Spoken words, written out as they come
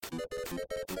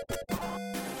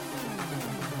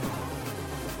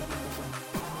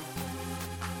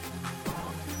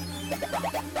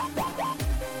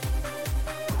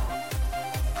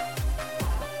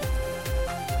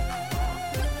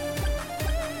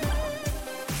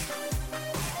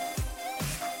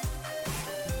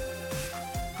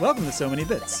Welcome to So Many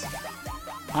Bits.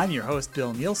 I'm your host,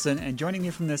 Bill Nielsen, and joining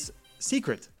me from this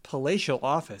secret palatial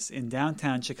office in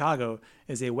downtown Chicago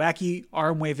is a wacky,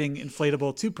 arm-waving,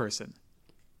 inflatable two-person.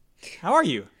 How are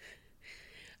you?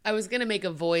 I was going to make a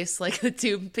voice like the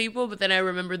two people, but then I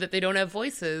remembered that they don't have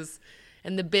voices,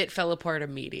 and the bit fell apart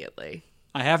immediately.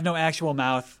 I have no actual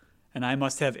mouth, and I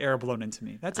must have air blown into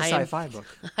me. That's a sci-fi book.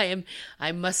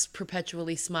 I must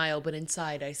perpetually smile, but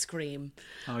inside I scream.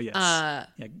 Oh, yes.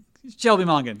 Yeah. Shelby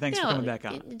Mongan, thanks for coming back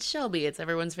on. It's Shelby. It's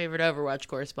everyone's favorite Overwatch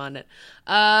correspondent.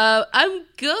 I'm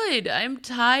good. I'm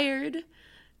tired,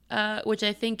 which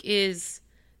I think is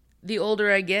the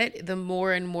older I get, the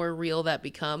more and more real that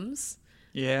becomes.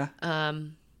 Yeah.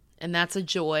 And that's a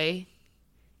joy.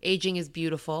 Aging is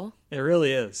beautiful. It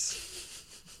really is.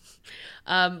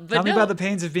 But Tell me about the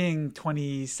pains of being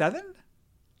 27?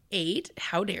 8.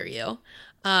 How dare you?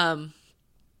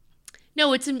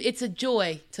 No, it's a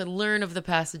joy to learn of the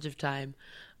passage of time.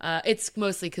 It's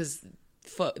mostly because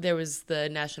there was the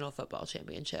National Football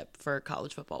Championship for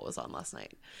college football was on last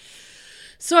night.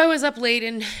 So I was up late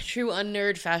in true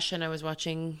unnerd fashion. I was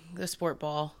watching the sport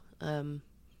ball and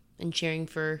cheering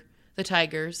for the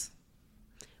Tigers,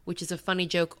 which is a funny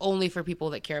joke only for people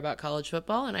that care about college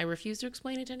football, and I refuse to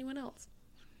explain it to anyone else.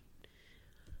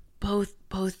 Both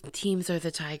teams are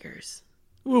the Tigers.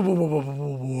 What?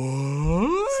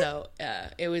 So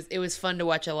it was fun to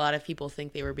watch a lot of people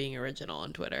think they were being original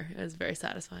on Twitter. It was very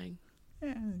satisfying.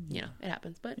 You know, it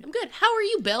happens, but I'm good. How are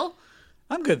you, Bill?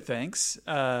 I'm good, thanks.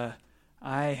 I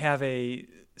have a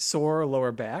sore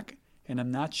lower back, and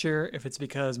I'm not sure if it's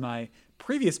because my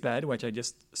previous bed, which I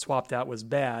just swapped out, was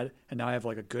bad, and now I have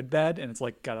like a good bed, and it's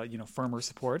like got a firmer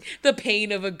support. The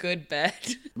pain of a good bed.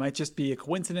 It might just be a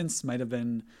coincidence. Might have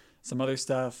been some other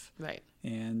stuff. Right.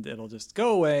 And it'll just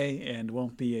go away and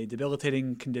won't be a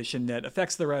debilitating condition that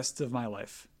affects the rest of my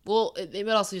life. Well, it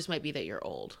also just might be that you're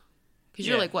old. Because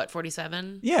you're like, what,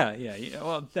 47? Yeah.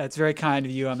 Well, that's very kind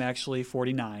of you. I'm actually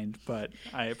 49, but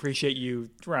I appreciate you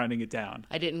rounding it down.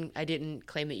 I didn't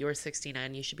claim that you were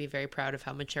 69. You should be very proud of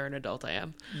how mature an adult I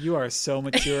am. You are so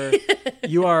mature.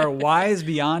 You are wise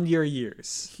beyond your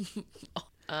years.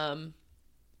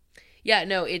 Yeah,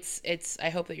 no, it's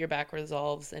I hope that your back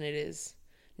resolves, and it is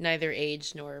neither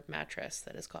age nor mattress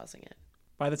that is causing it.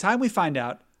 By the time we find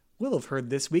out, we'll have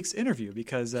heard this week's interview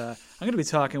because I'm going to be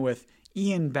talking with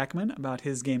Ian Beckman about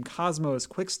his game Cosmo's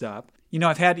Quick Stop.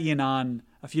 I've had Ian on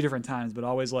a few different times, but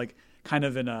always like kind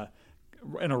of in a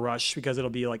rush because it'll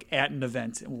be like at an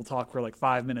event and we'll talk for like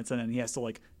 5 minutes and then he has to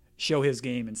like show his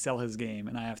game and sell his game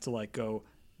and I have to like go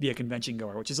be a convention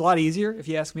goer, which is a lot easier if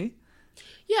you ask me.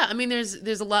 Yeah, I mean,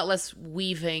 there's a lot less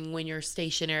weaving when you're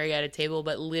stationary at a table,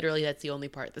 but literally that's the only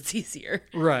part that's easier.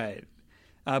 Right.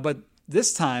 But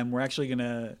this time we're actually going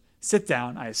to sit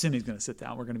down. I assume he's going to sit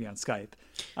down. We're going to be on Skype.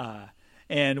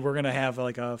 And we're going to have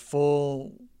like a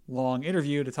full, long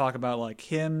interview to talk about like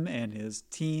him and his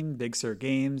team, Big Sur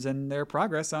Games, and their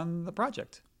progress on the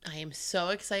project. I am so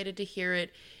excited to hear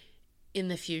it in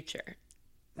the future.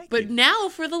 Thank you. Now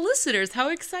for the listeners, how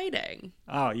exciting.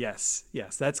 Oh, yes.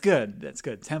 That's good.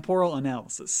 Temporal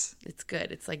analysis. It's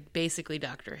good. It's like basically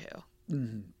Doctor Who.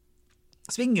 Mm-hmm.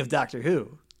 Speaking of Doctor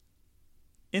Who,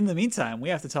 in the meantime, we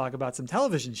have to talk about some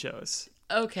television shows.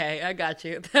 Okay, I got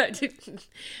you.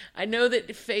 I know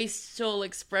that facial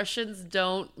expressions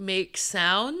don't make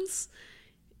sounds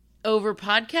over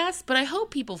podcasts, but I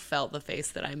hope people felt the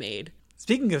face that I made.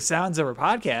 Speaking of sounds over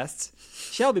podcasts,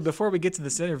 Shelby, before we get to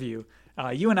this interview,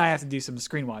 you and I have to do some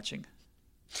screen watching.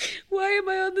 Why am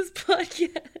I on this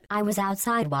podcast? I was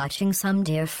outside watching some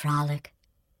deer frolic.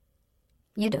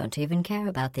 You don't even care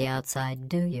about the outside,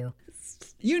 do you?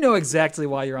 You know exactly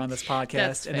why you're on this podcast,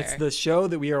 That's and fair. It's the show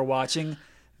that we are watching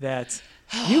that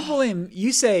you blame.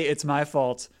 You say it's my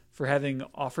fault for having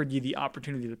offered you the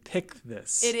opportunity to pick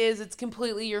this. It is. It's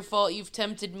completely your fault. You've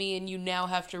tempted me, and you now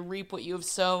have to reap what you have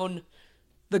sown.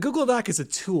 The Google Doc is a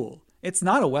tool. It's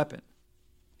not a weapon.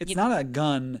 It's not a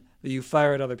gun that you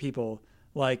fire at other people,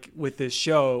 like with this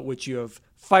show, which you have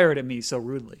fired at me so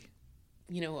rudely.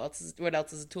 You know what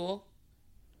else is a tool?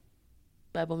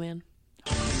 Bibleman.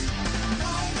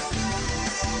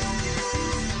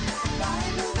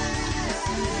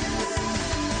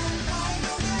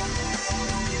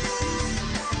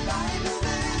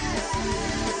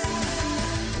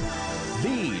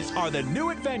 These are the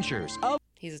new adventures of...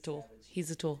 He's a tool.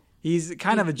 He's a tool. He's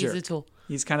kind of a jerk. He's a tool.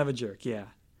 He's kind of a jerk, yeah.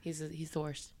 He's the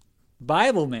worst.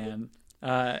 Bibleman.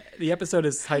 The episode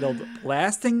is titled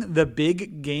Blasting the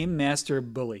Big Game Master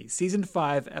Bully, Season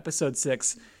 5, Episode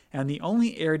 6, and the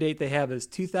only air date they have is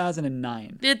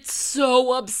 2009. It's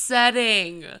so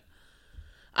upsetting.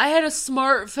 I had a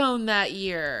smartphone that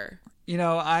year. You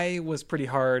know, I was pretty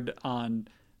hard on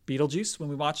Beetlejuice when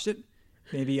we watched it,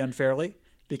 maybe unfairly,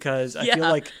 because I feel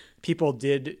like people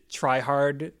did try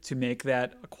hard to make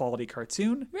that a quality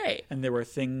cartoon. Right. And there were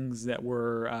things that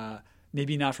were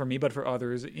maybe not for me, but for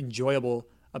others, enjoyable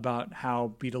about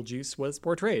how Beetlejuice was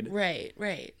portrayed. Right,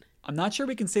 right. I'm not sure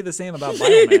we can say the same about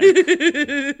Bibleman.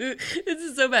 This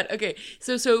is so bad. Okay,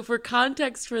 so for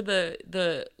context for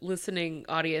the listening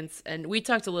audience, and we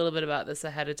talked a little bit about this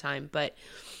ahead of time, but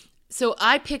so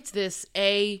I picked this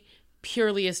A,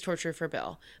 purely as torture for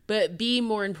Bill, but B,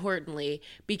 more importantly,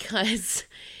 because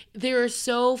there are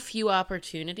so few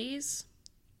opportunities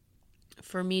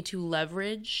for me to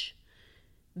leverage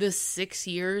the 6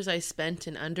 years I spent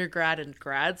in undergrad and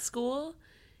grad school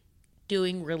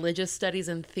doing religious studies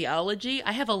and theology.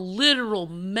 I have a literal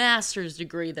master's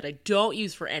degree that I don't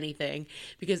use for anything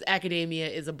because academia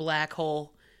is a black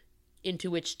hole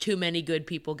into which too many good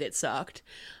people get sucked.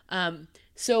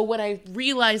 So when I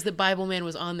realized that Bibleman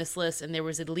was on this list and there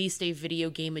was at least a video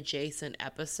game adjacent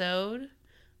episode,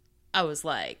 I was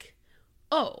like,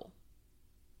 oh,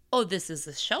 this is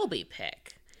a Shelby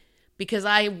pick. Because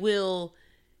I will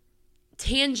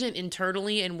tangent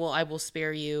internally, and I will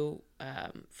spare you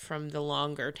from the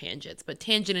longer tangents, but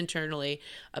tangent internally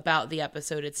about the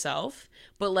episode itself.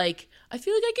 But like, I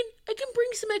feel like I can bring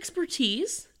some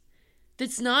expertise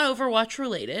that's not Overwatch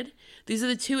related. These are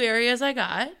the two areas I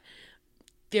got.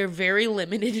 They're very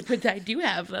limited, but I do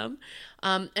have them.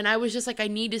 And I was just like, I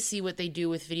need to see what they do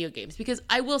with video games. Because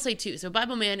I will say too, so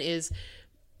Bibleman is,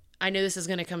 I know this is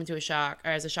going to come to a shock, or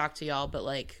as a shock to y'all, but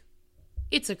like,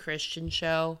 it's a Christian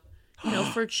show, you know,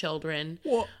 for children.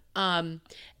 Well,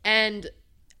 and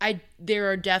there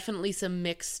are definitely some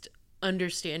mixed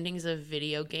understandings of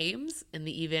video games in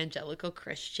the evangelical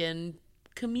Christian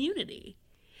community.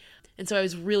 And so I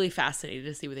was really fascinated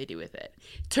to see what they do with it.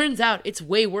 Turns out it's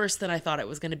way worse than I thought it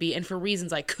was going to be, and for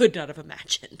reasons I could not have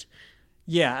imagined.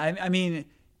 Yeah, I mean,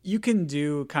 you can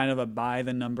do kind of a by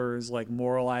the numbers, like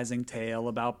moralizing tale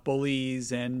about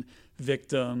bullies and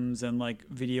victims and like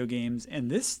video games,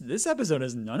 and this episode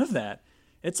is none of that.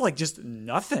 It's like just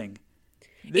nothing.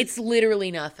 It's literally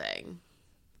nothing.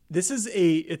 This is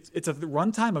it's a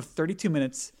runtime of 32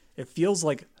 minutes. It feels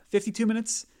like 52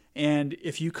 minutes. And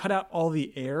if you cut out all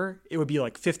the air, it would be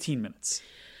like 15 minutes.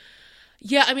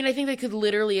 Yeah, I mean, I think they could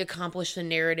literally accomplish the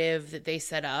narrative that they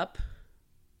set up.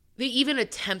 They even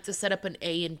attempt to set up an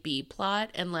A and B plot,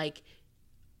 and like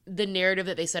the narrative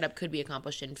that they set up could be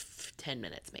accomplished in 10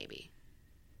 minutes maybe.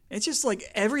 It's just like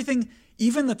everything,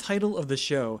 even the title of the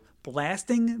show,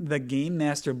 Blasting the Game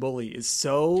Master Bully, is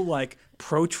so like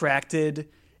protracted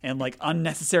and like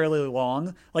unnecessarily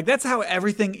long. Like that's how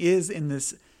everything is in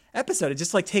this episode. It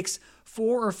just like takes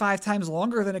 4 or 5 times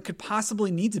longer than it could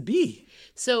possibly need to be.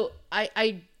 So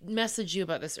I messaged you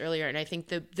about this earlier, and I think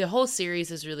the whole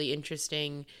series is really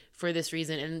interesting for this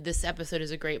reason, and this episode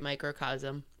is a great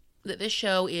microcosm. That this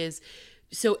show is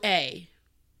so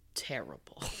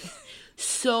terrible.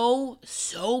 so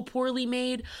poorly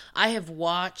made. I have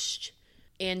watched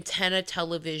antenna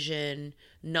television,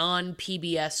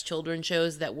 non-PBS children's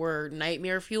shows that were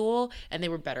nightmare fuel, and they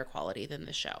were better quality than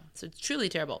this show. So it's truly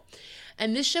terrible.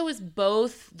 And this show is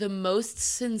both the most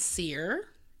sincere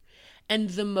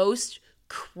and the most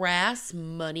crass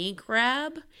money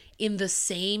grab in the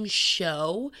same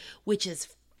show, which is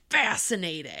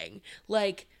fascinating.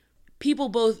 Like, people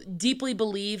both deeply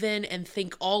believe in and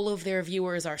think all of their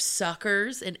viewers are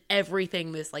suckers and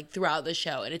everything this like throughout the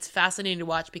show. And it's fascinating to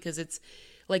watch because it's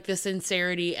like the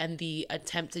sincerity and the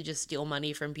attempt to just steal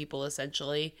money from people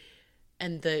essentially.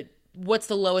 And what's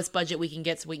the lowest budget we can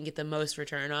get so we can get the most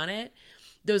return on it.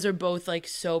 Those are both like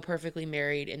so perfectly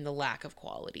married in the lack of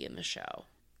quality in the show.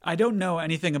 I don't know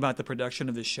anything about the production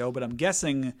of this show, but I'm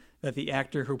guessing that the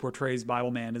actor who portrays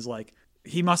Bibleman is like,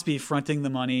 he must be fronting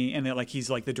the money, and that like he's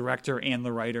like the director and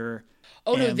the writer.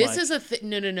 Oh no, this like, is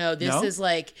no. This is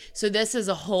like, so this is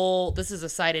a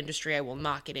side industry I will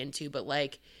not get into, but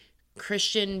like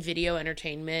Christian video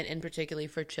entertainment, and particularly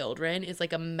for children, is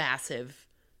like a massive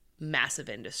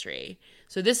industry.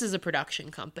 So this is a production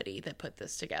company that put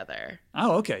this together.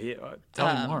 Oh, okay. Yeah,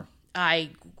 tell me more.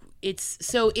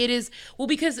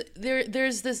 Because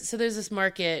there's this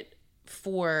market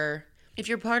for, if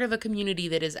you're part of a community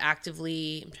that is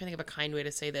actively, I'm trying to think of a kind way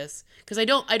to say this, because I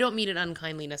don't mean it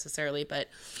unkindly necessarily, but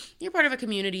you're part of a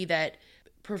community that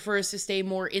prefers to stay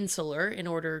more insular in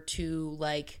order to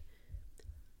like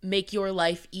make your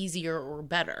life easier or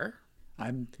better.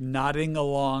 I'm nodding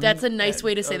along. That's a nice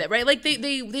way to say that, right? Like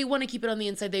they want to keep it on the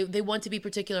inside. They want to be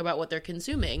particular about what they're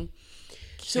consuming.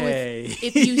 So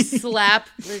if you slap,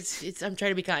 I'm trying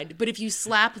to be kind, but if you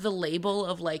slap the label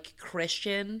of like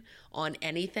Christian on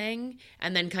anything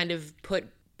and then kind of put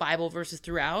Bible verses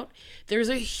throughout, there's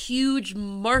a huge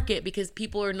market because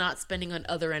people are not spending on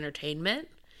other entertainment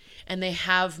and they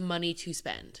have money to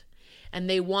spend. And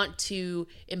they want to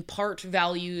impart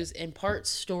values, impart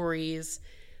stories,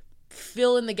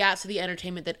 fill in the gaps of the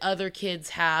entertainment that other kids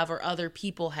have or other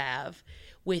people have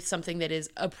with something that is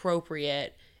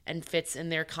appropriate and fits in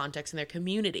their context and their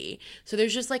community. So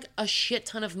there's just like a shit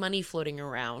ton of money floating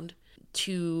around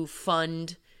to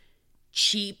fund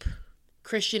cheap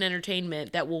Christian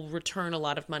entertainment that will return a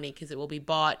lot of money because it will be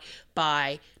bought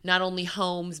by not only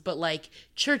homes but like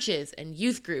churches and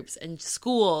youth groups and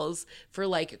schools for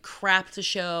like crap to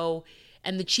show.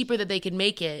 And the cheaper that they can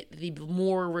make it, the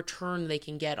more return they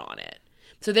can get on it.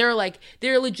 So they're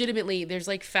legitimately, there's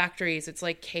like factories, it's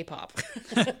like K-pop,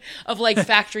 of like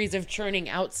factories of churning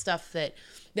out stuff that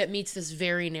meets this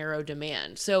very narrow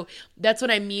demand. So that's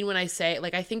what I mean when I say,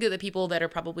 like, I think that the people that are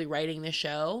probably writing the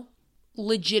show,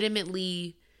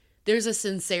 legitimately, there's a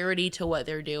sincerity to what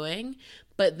they're doing,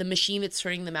 but the machine that's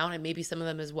turning them out, and maybe some of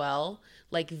them as well,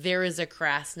 like there is a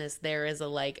crassness, there is a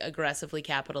like aggressively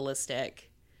capitalistic,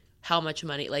 how much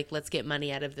money, like, let's get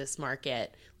money out of this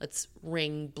market. Let's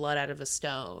wring blood out of a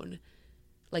stone.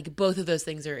 Like, both of those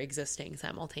things are existing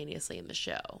simultaneously in the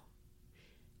show.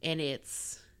 And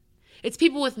it's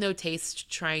people with no taste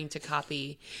trying to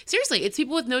copy. Seriously, it's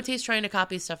people with no taste trying to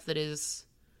copy stuff that is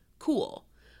cool.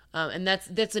 And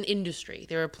that's an industry.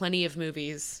 There are plenty of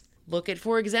movies. Look at,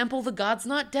 for example, the God's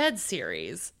Not Dead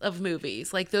series of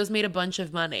movies. Like, those made a bunch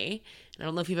of money. I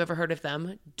don't know if you've ever heard of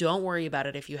them. Don't worry about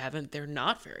it if you haven't. They're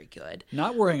not very good.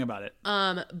 Not worrying about it.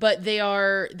 But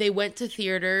they went to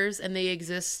theaters and they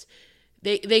exist.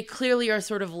 They clearly are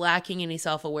sort of lacking any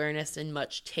self-awareness and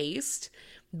much taste,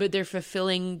 but they're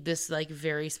fulfilling this like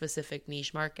very specific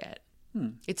niche market.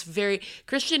 It's very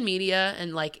Christian media,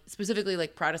 and like specifically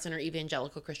like Protestant or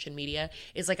evangelical Christian media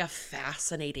is like a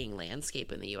fascinating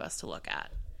landscape in the US to look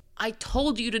at. I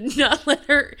told you to not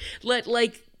let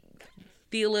like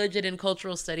theologian and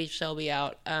cultural studies Shelby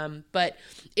out. But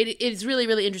it's really,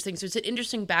 really interesting. So it's an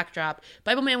interesting backdrop.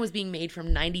 Bibleman was being made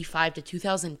from 95 to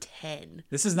 2010.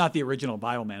 This is not the original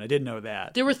Bibleman. I didn't know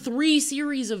that. There were 3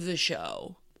 series of the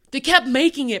show. They kept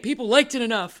making it. People liked it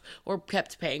enough. Or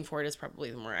kept paying for it is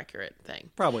probably the more accurate thing.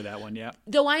 Probably that one, yeah.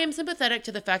 Though I am sympathetic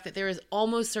to the fact that there is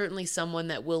almost certainly someone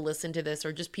that will listen to this,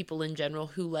 or just people in general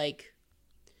who like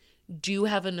do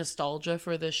have a nostalgia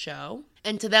for this show.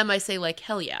 And to them I say like,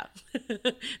 hell yeah.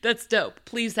 That's dope.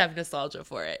 Please have nostalgia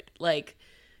for it. Like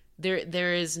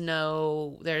there is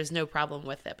no problem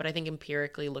with it. But I think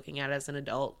empirically looking at it as an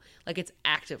adult, like it's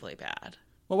actively bad.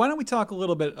 Well, why don't we talk a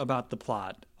little bit about the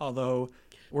plot? Although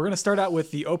we're going to start out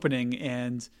with the opening,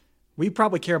 and we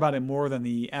probably care about it more than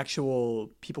the actual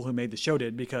people who made the show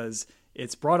did, because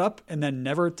it's brought up and then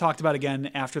never talked about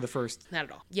again after the first. Not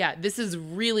at all. Yeah, this is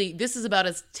about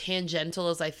as tangential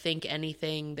as I think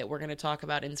anything that we're going to talk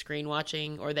about in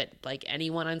Screenwatching, or that like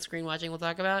anyone on Screenwatching will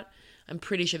talk about. I'm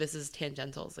pretty sure this is as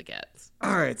tangential as it gets.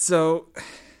 All right, so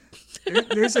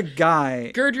there's a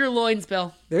guy. Gird your loins,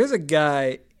 Bill. There's a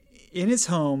guy in his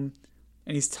home,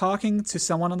 and he's talking to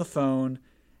someone on the phone,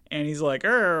 and he's like,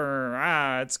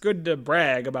 it's good to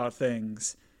brag about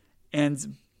things.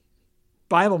 And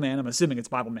Bibleman, I'm assuming it's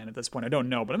Bibleman at this point, I don't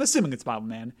know, but I'm assuming it's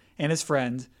Bibleman, and his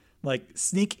friend, like,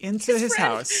 sneak into his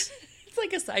house. It's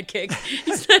like a sidekick.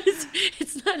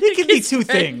 It's not It can be two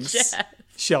friend, things, Jeff.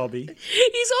 Shelby.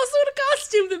 He's also in a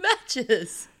costume that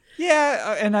matches.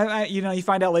 Yeah, and I you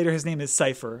find out later his name is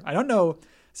Cypher. I don't know.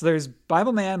 So there's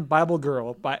Bibleman, Bible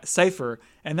Girl, Cypher,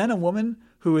 and then a woman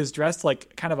who is dressed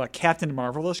like kind of a Captain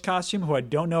Marvel-ish costume, who I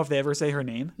don't know if they ever say her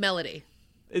name. Melody.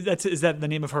 Is that the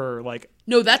name of her, like,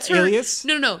 no, that's her alias?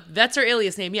 No, that's her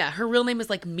alias name. Yeah, her real name is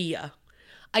like Mia.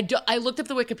 I looked up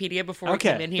the Wikipedia before we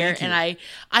came in here, and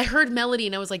I heard Melody,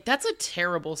 and I was like, that's a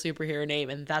terrible superhero name,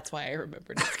 and that's why I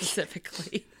remembered it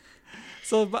specifically.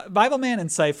 So Bibleman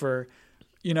and Cypher,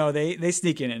 they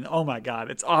sneak in, and oh my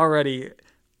God, it's already,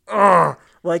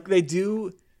 like they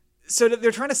do. So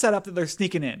they're trying to set up that they're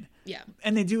sneaking in. Yeah.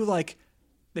 And they do like,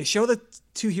 they show the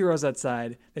 2 heroes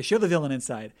outside. They show the villain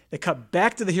inside. They cut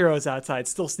back to the heroes outside,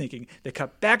 still sneaking. They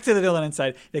cut back to the villain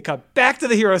inside. They cut back to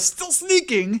the heroes, still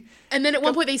sneaking. And then at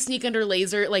one point they sneak under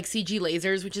laser, like CG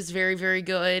lasers, which is very, very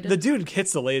good. The dude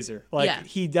hits the laser. Like, yeah.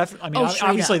 He definitely,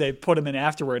 obviously they put him in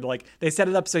afterward. Like, they set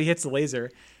it up so he hits the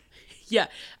laser. Yeah.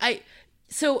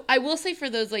 So I will say for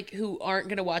those like who aren't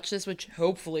going to watch this, which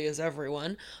hopefully is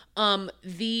everyone,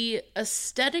 the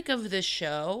aesthetic of this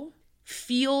show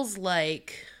feels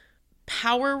like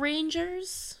Power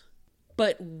Rangers,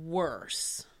 but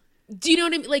worse. Do you know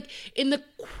what I mean? Like in the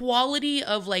quality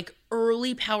of like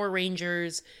early Power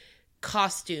Rangers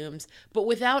costumes, but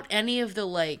without any of the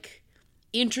like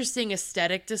interesting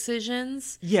aesthetic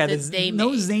decisions. Yeah, that there's they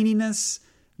no made. zaniness,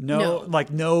 no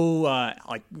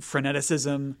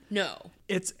freneticism. No.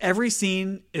 It's every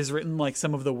scene is written like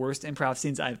some of the worst improv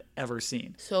scenes I've ever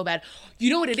seen. So bad. You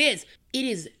know what it is? It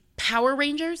is Power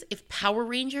Rangers. If Power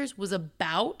Rangers was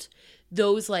about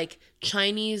those like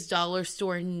Chinese dollar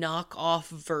store knockoff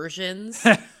versions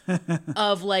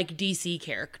of like DC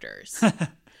characters.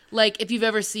 Like if you've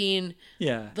ever seen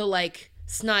the like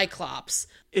Snyclops.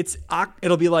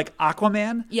 It'll be like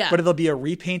Aquaman, Yeah. but it'll be a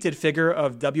repainted figure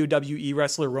of WWE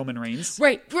wrestler Roman Reigns.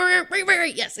 Right.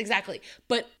 Yes, exactly.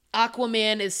 But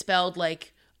Aquaman is spelled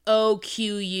like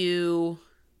OQUO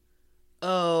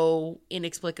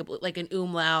inexplicably, like an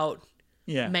umlaut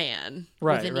man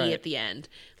with an E at the end.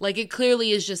 Like it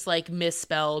clearly is just like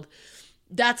misspelled.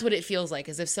 That's what it feels like,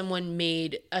 as if someone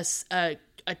made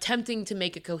attempting to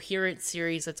make a coherent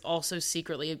series that's also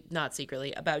not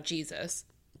secretly, about Jesus,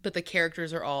 but the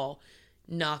characters are all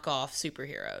knockoff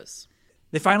superheroes.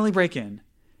 They finally break in.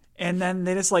 And then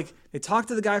they just like, they talk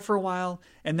to the guy for a while,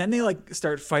 and then they like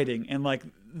start fighting. And like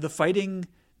the fighting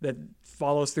that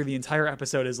follows through the entire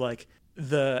episode is like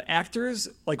the actors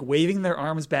like waving their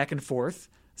arms back and forth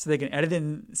so they can edit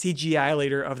in CGI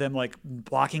later of them like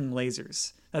blocking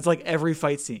lasers. That's like every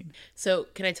fight scene. So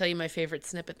can I tell you my favorite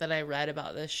snippet that I read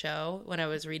about this show when I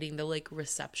was reading the like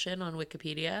reception on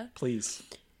Wikipedia? Please.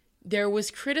 There was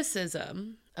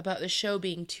criticism about the show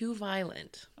being too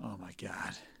violent. Oh my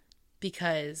God.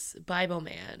 Because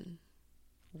Bibleman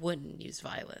wouldn't use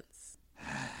violence.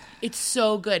 It's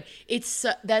so good.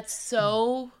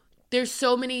 There's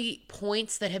so many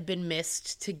points that have been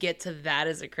missed to get to that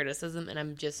as a criticism, and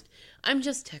I'm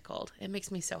just tickled. It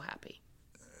makes me so happy.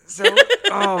 So,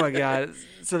 oh my God.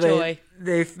 So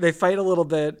they fight a little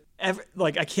bit.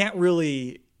 Like I can't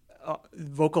really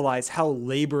vocalize how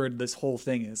labored this whole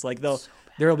thing is. Like there'll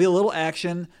be a little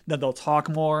action, then they'll talk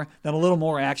more, then a little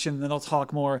more action, then they'll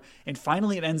talk more, and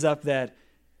finally it ends up that.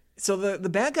 So the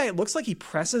bad guy, it looks like he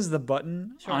presses the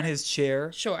button on his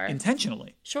chair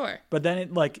intentionally. Sure. But then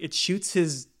it shoots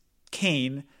his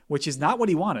cane, which is not what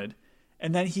he wanted,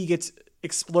 and then he gets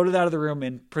exploded out of the room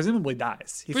and presumably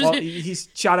dies. He's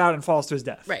shot out and falls to his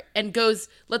death. Right. And goes,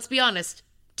 let's be honest,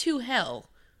 to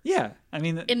hell. Yeah. I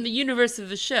mean, in the universe of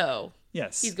the show,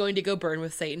 yes, he's going to go burn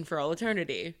with Satan for all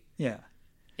eternity. Yeah.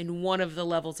 In one of the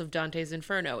levels of Dante's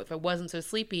Inferno. If I wasn't so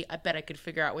sleepy, I bet I could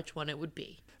figure out which one it would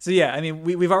be. So yeah, I mean,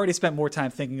 we've already spent more time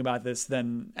thinking about this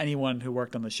than anyone who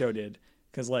worked on the show did,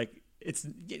 because like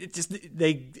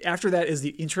after that is the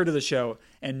intro to the show,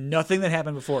 and nothing that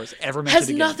happened before is ever mentioned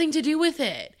again. Has nothing to do with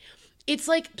it. It's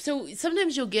like, so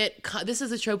sometimes you'll get, this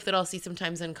is a trope that I'll see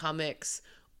sometimes in comics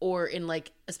or in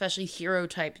like especially hero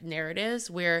type narratives,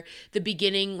 where the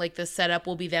beginning, like the setup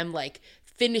will be them like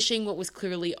finishing what was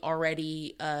clearly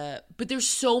already, but there's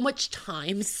so much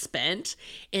time spent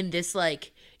in this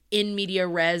like in media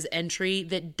res entry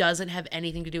that doesn't have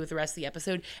anything to do with the rest of the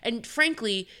episode, and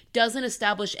frankly doesn't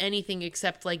establish anything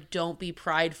except like don't be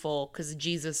prideful because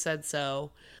Jesus said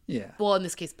so. Yeah. Well, in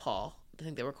this case, Paul. I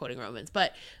think they were quoting Romans,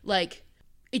 but like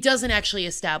it doesn't actually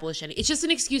establish any. It's just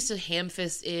an excuse to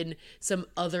ham-fist in some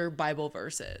other Bible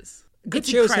verses. Good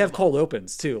shows have cold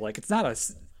opens too. Like it's not a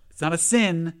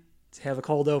sin to have a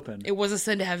cold open. It was a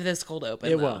sin to have this cold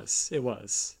open. It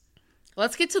was.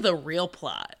 Let's get to the real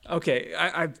plot. Okay,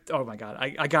 oh my God,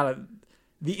 I gotta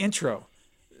the intro.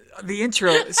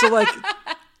 So like,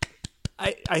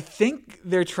 I think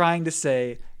they're trying to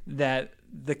say that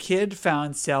the kid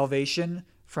found salvation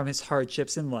from his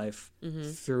hardships in life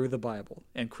through the Bible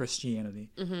and Christianity,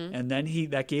 and then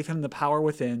that gave him the power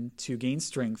within to gain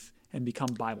strength and become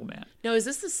Bibleman. Now, is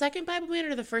this the second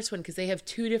Bibleman or the first one? Because they have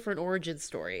two different origin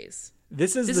stories.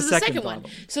 This is the second one.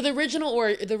 So the original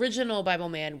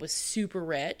Bibleman was super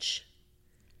rich,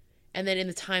 and then in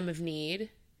the time of need,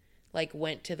 like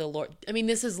went to the Lord. I mean,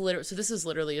 this is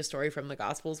literally a story from the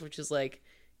Gospels, which is like,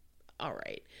 all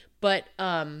right, but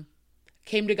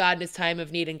came to God in his time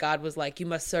of need, and God was like, "You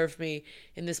must serve me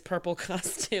in this purple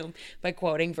costume," by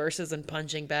quoting verses and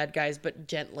punching bad guys, but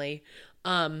gently.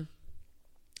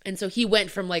 And so he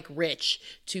went from like rich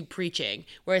to preaching,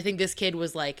 where I think this kid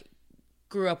was like,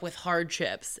 grew up with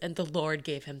hardships and the Lord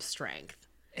gave him strength.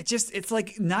 It's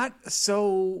like not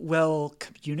so well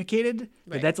communicated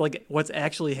that that's like what's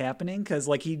actually happening. Cause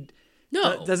like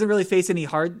No. Doesn't really face any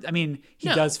hard. I mean, he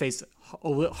No. does face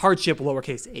hardship,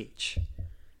 lowercase h,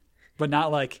 but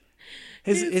not like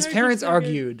his parents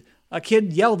argued. A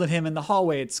kid yelled at him in the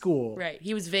hallway at school. Right.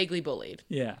 He was vaguely bullied.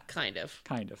 Yeah. Kind of.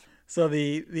 So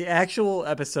the actual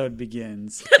episode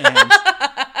begins, and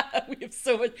We have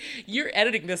so much. Your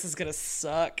editing this is going to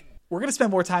suck. we're going to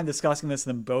spend more time discussing this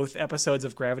than both episodes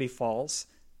of Gravity Falls.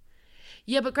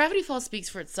 Yeah, but Gravity Falls speaks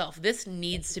for itself. This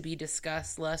needs to be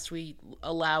discussed lest we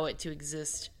allow it to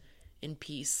exist in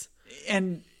peace.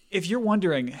 And if you're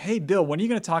wondering, hey, Bill, when are you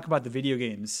going to talk about the video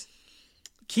games?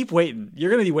 Keep waiting. You're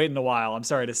going to be waiting a while, I'm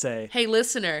sorry to say. Hey,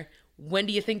 listener, when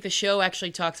do you think the show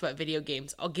actually talks about video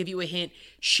games? I'll give you a hint.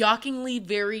 Shockingly,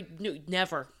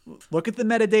 never. Look at the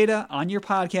metadata on your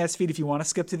podcast feed if you want to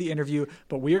skip to the interview,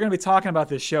 but we are going to be talking about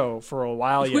this show for a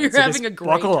while yet. We're so having a just great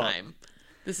buckle up. time.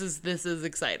 This is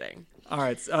exciting. All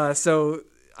right, so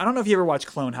I don't know if you ever watched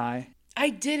Clone High. I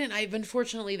didn't.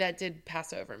 Unfortunately, that did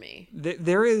pass over me.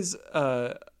 There is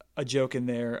a joke in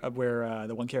there where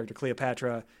the one character,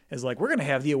 Cleopatra, is like, we're going to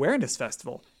have the Awareness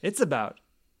Festival. It's about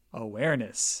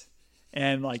awareness.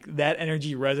 And like that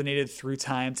energy resonated through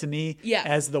time to me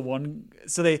as the one.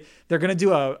 So they're going to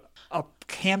do a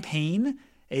campaign,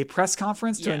 a press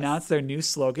conference to announce their new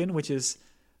slogan, which is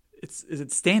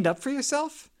it stand up for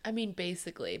yourself? I mean,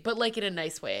 basically, but like in a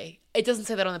nice way. It doesn't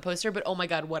say that on the poster, but oh my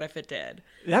God, what if it did?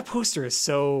 That poster is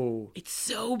so... It's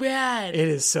so bad. It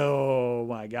is so... Oh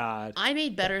my God. I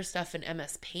made better stuff in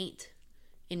MS Paint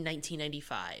in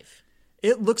 1995.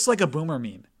 It looks like a boomer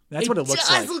meme. That's what it looks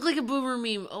like. It does look like a boomer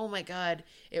meme. Oh my God.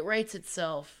 It writes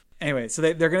itself. Anyway, so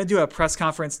they're going to do a press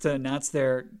conference to announce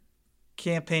their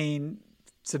campaign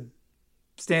to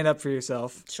stand up for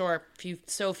yourself. Sure.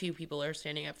 So few people are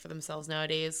standing up for themselves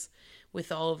nowadays with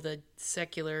all of the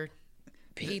secular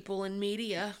people in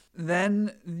media.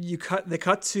 Then they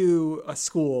cut to a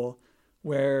school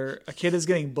where a kid is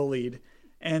getting bullied,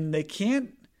 and they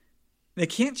can't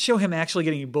show him actually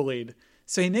getting bullied.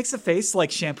 So he makes a face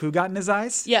like shampoo got in his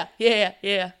eyes.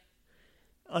 Yeah.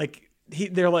 Like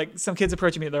they're like, some kids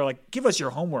approaching me, they're like, give us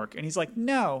your homework. And he's like,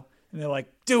 no. And they're like,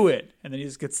 do it. And then he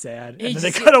just gets sad. And then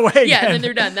they cut away again. Yeah, and then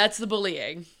they're done. That's the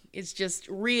bullying. It's just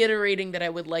reiterating that I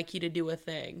would like you to do a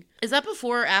thing. Is that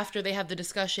before or after they have the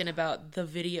discussion about the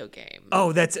video game?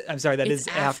 Oh, I'm sorry. That It's is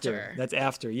after. That's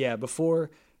after. Yeah,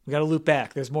 before. We got to loop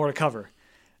back. There's more to cover.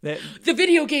 The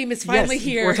video game is finally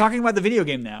here. We're talking about the video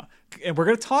game now. And we're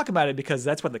going to talk about it because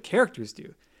that's what the characters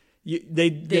do. They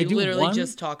do literally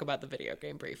just talk about the video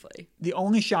game briefly. The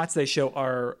only shots they show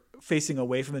are facing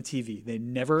away from the TV. They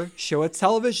never show a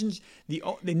television.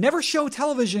 They never show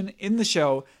television in the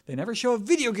show. They never show a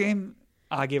video game.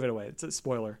 I gave it away. It's a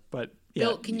spoiler. But yeah.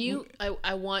 Bill, can you...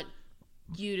 I want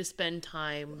you to spend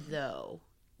time, though,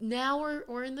 now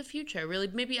or in the future, really,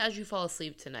 maybe as you fall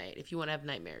asleep tonight, if you want to have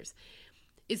nightmares,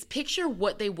 is picture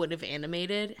what they would have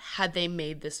animated had they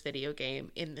made this video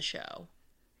game in the show.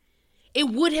 It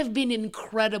would have been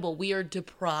incredible. We are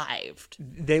deprived.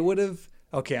 They would have...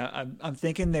 Okay, I'm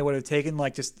thinking they would have taken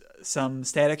like just some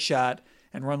static shot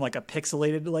and run like a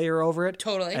pixelated layer over it.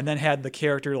 Totally. And then had the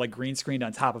character like green screened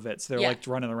on top of it. So they're like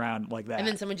running around like that. And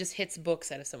then someone just hits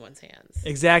books out of someone's hands.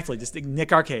 Exactly. Just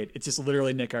Nick Arcade. It's just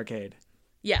literally Nick Arcade.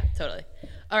 Yeah, totally.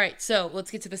 All right, so let's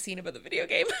get to the scene about the video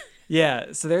game.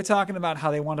 Yeah, so they're talking about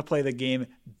how they want to play the game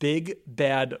Big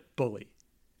Bad Bully.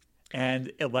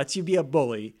 And it lets you be a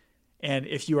bully. And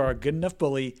if you are a good enough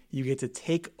bully, you get to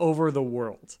take over the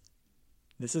world.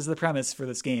 This is the premise for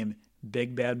this game,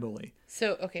 Big Bad Bully.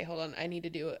 So, okay, hold on.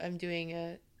 I'm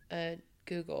doing a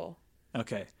Google.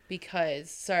 Okay.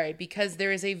 Because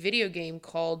there is a video game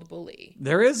called Bully.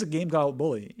 There is a game called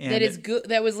Bully. And that is good.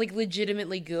 That was like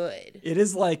legitimately good. It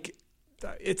is like,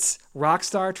 it's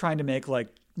Rockstar trying to make like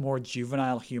more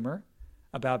juvenile humor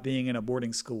about being in a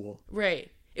boarding school.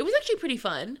 Right. It was actually pretty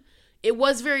fun. It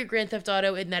was very Grand Theft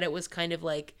Auto in that it was kind of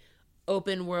like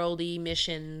open worldy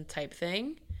mission type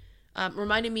thing.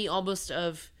 Reminded me almost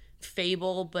of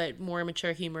Fable, but more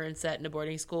mature humor and set in a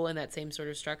boarding school in that same sort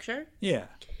of structure. Yeah.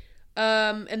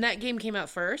 And that game came out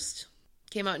first.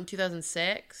 Came out in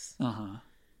 2006. Uh-huh.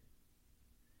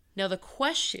 Now the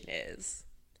question is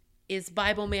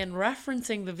Bibleman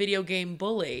referencing the video game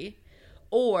Bully,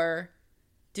 or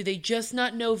do they just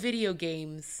not know video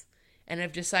games and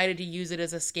have decided to use it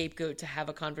as a scapegoat to have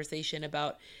a conversation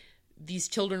about these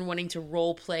children wanting to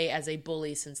role play as a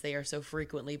bully since they are so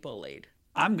frequently bullied?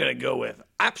 I'm going to go with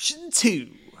option 2.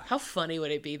 How funny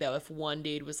would it be, though, if one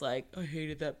dude was like, I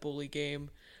hated that bully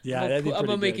game. Yeah, that'd be pretty I'm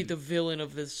going to make good. it the villain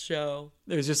of this show.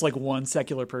 There's just like one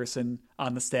secular person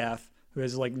on the staff who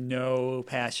has like no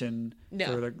passion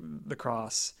for the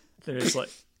cross. They're just like,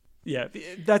 Yeah,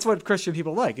 that's what Christian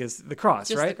people like is the cross,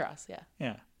 Just right? the cross, yeah.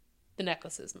 Yeah. The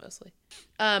necklaces mostly.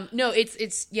 No,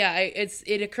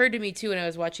 it occurred to me too when I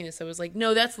was watching this. I was like,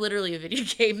 no, that's literally a video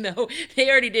game though. They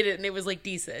already did it and it was like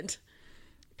decent.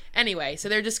 Anyway, so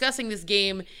they're discussing this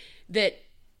game that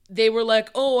they were like,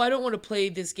 oh, I don't want to play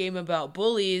this game about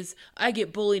bullies. I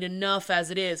get bullied enough as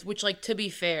it is, which, like, to be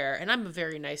fair, and I'm a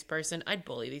very nice person, I'd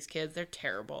bully these kids. They're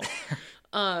terrible.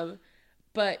 But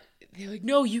they're like,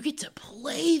 no, you get to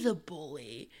play the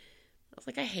bully. I was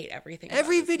like, I hate everything.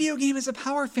 Every video game is a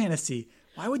power fantasy.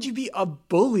 Why would you be a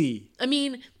bully? I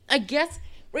mean, I guess,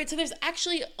 right, so there's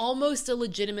actually almost a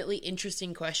legitimately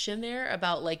interesting question there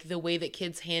about, like, the way that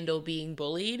kids handle being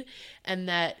bullied, and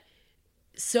that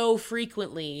so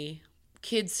frequently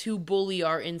kids who bully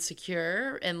are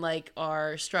insecure and like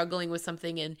are struggling with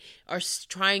something and are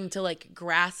trying to like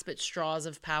grasp at straws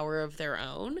of power of their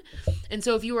own. And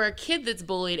so if you are a kid that's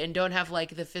bullied and don't have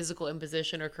like the physical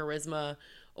imposition or charisma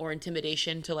or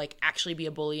intimidation to like actually be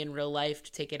a bully in real life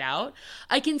to take it out,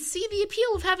 I can see the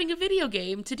appeal of having a video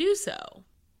game to do so.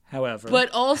 However, but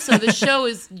also the show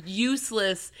is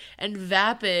useless and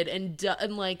vapid and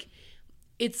like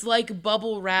it's like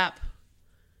bubble wrap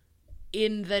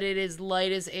in that it is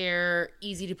light as air,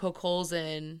 easy to poke holes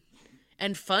in,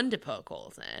 and fun to poke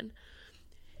holes in.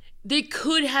 They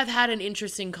could have had an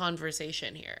interesting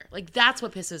conversation here. Like, that's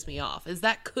what pisses me off, is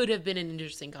that could have been an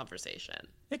interesting conversation.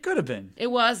 it could have been.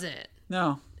 It wasn't.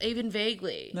 No. Even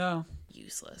vaguely. No.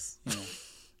 Useless. Yeah.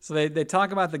 So they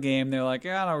talk about the game. They're like,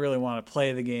 I don't really want to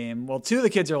play the game. Well, two of the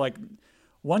kids are like,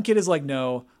 one kid is like,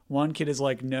 no. One kid is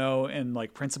like, no, and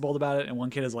like principled about it. And one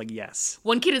kid is like, yes.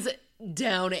 One kid is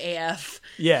down AF.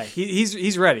 Yeah,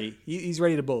 he's ready. He's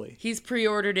ready to bully. He's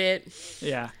pre-ordered it.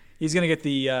 Yeah, he's gonna get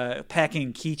the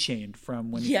packing keychain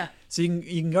from when. Yeah. So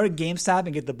you can go to GameStop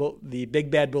and get the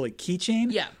Big Bad Bully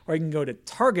keychain. Yeah. Or you can go to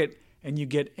Target and you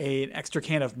get an extra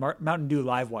can of Mountain Dew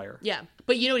Livewire. Yeah,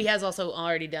 but you know what he has also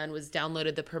already done was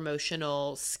downloaded the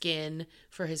promotional skin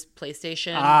for his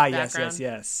PlayStation. Background.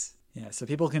 Yes. Yeah, so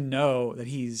people can know that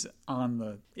he's on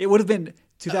the. It would have been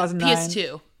 2009.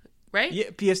 PS2. Right?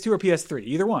 Yeah, PS2 or PS3,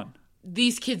 either one.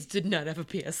 These kids did not have a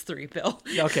PS3, Bill.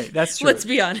 Okay, that's true. Let's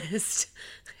be honest.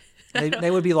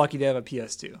 They would be lucky to have a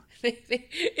PS2.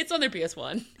 It's on their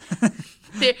PS1.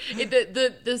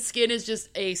 The skin is just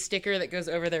a sticker that goes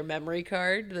over their memory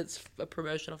card that's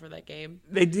promotional for that game.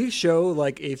 They do show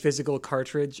like a physical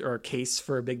cartridge or a case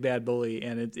for a Big Bad Bully,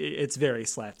 and it's very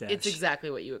slapdash. It's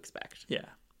exactly what you expect. Yeah.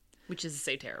 Which is to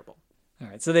say terrible. All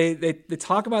right, so they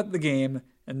talk about the game,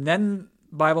 and then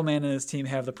Bibleman and his team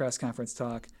have the press conference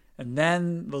talk, and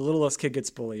then the littlest kid gets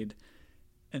bullied,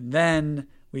 and then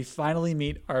we finally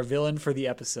meet our villain for the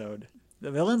episode.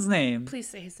 The villain's name... Please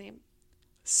say his name.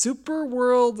 Super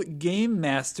World Game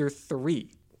Master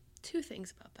 3. Two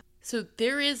things about that. So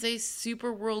there is a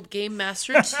Super World Game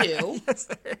Master 2. Yes,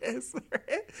 there is.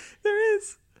 There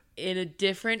is. In a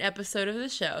different episode of the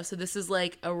show. So this is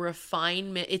like a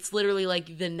refinement. It's literally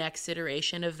like the next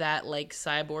iteration of that like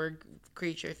cyborg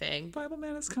creature thing.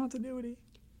 Bibleman has continuity.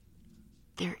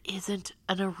 There isn't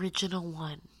an original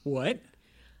one. What?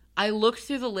 I looked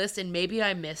through the list and maybe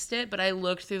I missed it, but I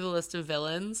looked through the list of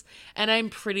villains and I'm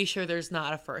pretty sure there's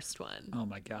not a first one. Oh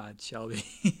my God, Shelby.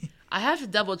 I have to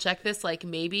double check this. Like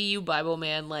maybe you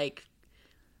Bibleman like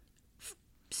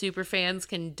super fans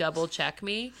can double check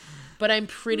me, but I'm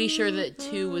pretty sure that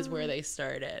 2 was where they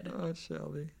started. Oh,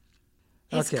 Shelby.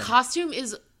 His costume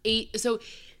is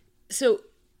so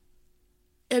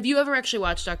have you ever actually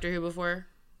watched Doctor Who before?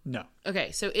 No.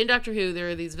 Okay, so in Doctor Who there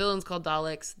are these villains called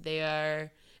Daleks. They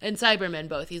are, and Cybermen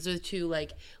both. These are the 2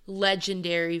 like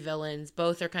legendary villains.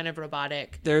 Both are kind of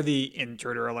robotic. They're the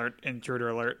intruder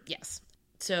alert. Yes.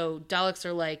 So Daleks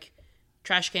are like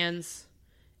trash cans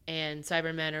and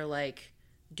Cybermen are like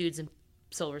dudes in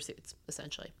silver suits,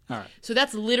 essentially. All right. So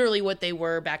that's literally what they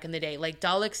were back in the day. Like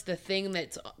Daleks, the thing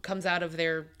that comes out of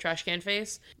their trash can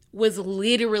face was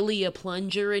literally a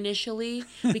plunger initially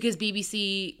because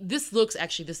BBC, this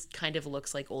kind of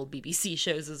looks like old BBC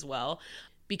shows as well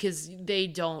because they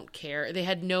don't care. They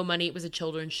had no money. It was a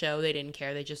children's show. They didn't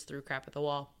care. They just threw crap at the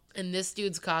wall. And this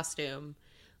dude's costume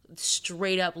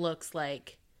straight up looks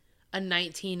like a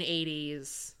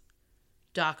 1980s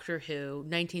Doctor Who,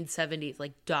 1970s,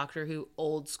 like Doctor Who,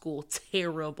 old school,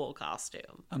 terrible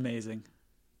costume. Amazing.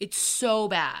 It's so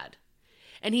bad.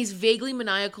 And he's vaguely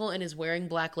maniacal and is wearing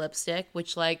black lipstick,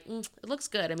 which, like, it looks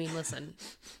good. I mean, listen,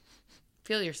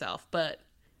 feel yourself. But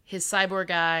his cyborg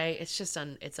guy, it's just,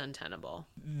 it's untenable.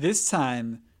 This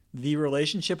time, the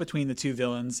relationship between the 2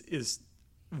 villains is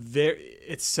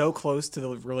it's so close to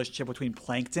the relationship between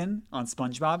Plankton on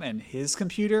SpongeBob and his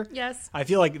computer. Yes. I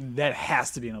feel like that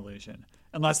has to be an illusion.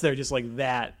 unless they're just like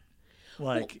that.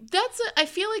 Like I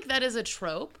feel like that is a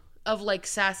trope of like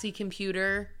sassy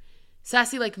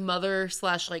like mother /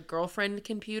 like girlfriend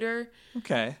computer.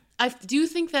 Okay. I do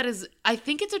think I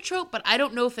think it's a trope, but I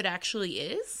don't know if it actually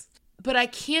is. But I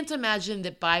can't imagine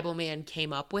that Bibleman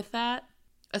came up with that.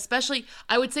 Especially,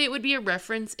 I would say it would be a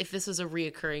reference if this was a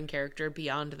reoccurring character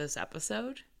beyond this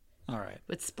episode. All right.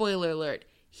 But spoiler alert,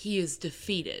 he is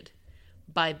defeated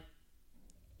by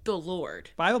the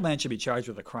Lord. Bibleman should be charged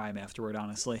with a crime afterward,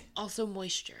 honestly. Also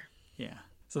moisture. Yeah.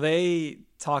 So they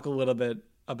talk a little bit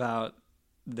about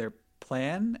their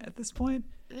plan at this point.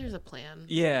 There's a plan.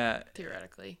 Yeah.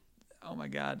 Theoretically. Oh my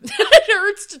God. It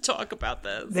hurts to talk about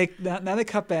this. Now they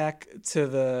cut back to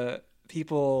the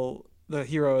people, the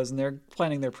heroes, and they're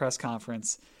planning their press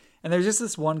conference. And there's just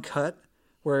this one cut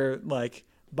where like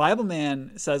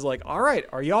Bibleman says like, all right,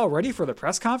 are y'all ready for the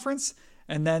press conference?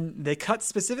 And then they cut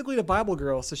specifically to Bible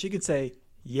Girl so she could say,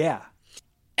 yeah.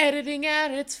 Editing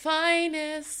at its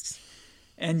finest.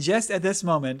 And just at this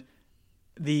moment,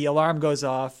 the alarm goes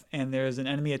off and there's an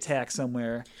enemy attack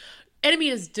somewhere. Enemy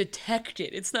is detected.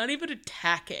 It's not even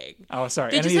attacking. Oh,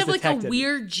 sorry. They enemy just have detected. like a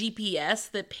weird GPS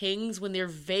that pings when they're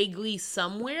vaguely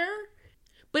somewhere.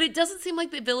 But it doesn't seem like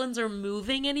the villains are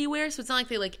moving anywhere, so it's not like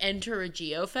they like enter a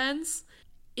geofence.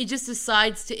 It just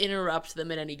decides to interrupt them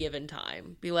at any given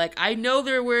time. Be like, I know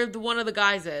they're where one of the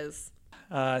guys is.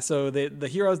 So the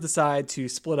heroes decide to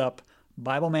split up.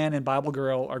 Bibleman and Bible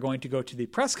Girl are going to go to the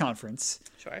press conference.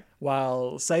 Sure.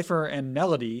 While Cypher and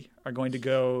Melody are going to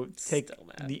go take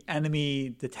the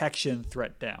enemy detection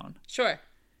threat down. Sure.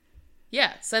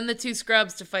 Yeah, send the two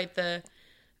scrubs to fight the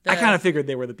I kind of figured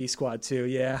they were the B Squad too,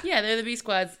 yeah. Yeah, they're the B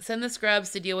Squads. Send the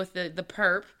scrubs to deal with the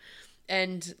perp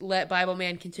and let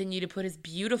Bibleman continue to put his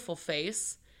beautiful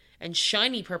face and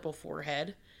shiny purple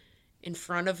forehead in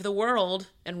front of the world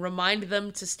and remind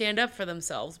them to stand up for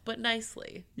themselves, but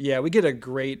nicely. Yeah, we get a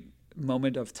great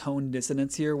moment of tone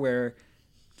dissonance here where,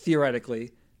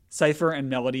 theoretically, Cypher and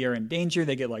Melody are in danger.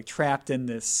 They get, like, trapped in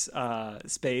this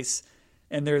space.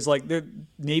 And there's, like,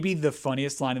 maybe the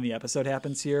funniest line in the episode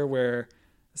happens here where,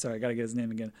 sorry, I gotta get his name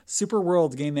again. Super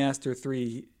World Game Master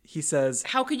 3, he says...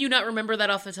 How could you not remember that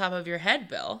off the top of your head,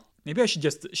 Bill? Maybe I should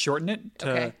just shorten it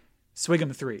to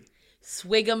Swig'em 3.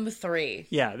 Swig'em 3.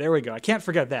 Yeah, there we go. I can't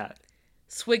forget that.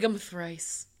 Swig'em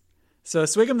thrice. So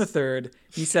Swig'em the Third,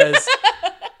 he says,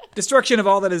 destruction of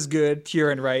all that is good, pure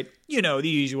and right. You know, the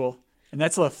usual. And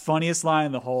that's the funniest line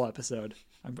in the whole episode.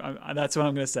 That's what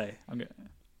I'm going to say.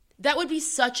 That would be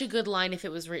such a good line if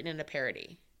it was written in a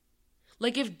parody.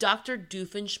 Like if Dr.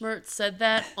 Doofenshmirtz said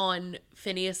that on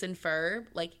Phineas and Ferb,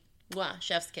 like, wow,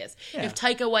 chef's kiss. Yeah. If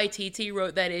Taika Waititi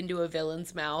wrote that into a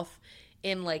villain's mouth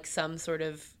in like some sort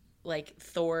of like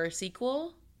Thor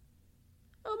sequel,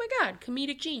 oh my God,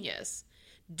 comedic genius.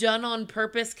 Done on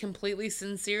purpose, completely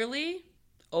sincerely,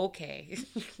 okay.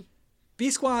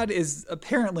 B Squad is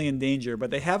apparently in danger,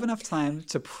 but they have enough time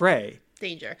to pray.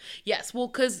 Danger. Yes, well,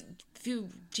 because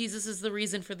Jesus is the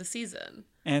reason for the season.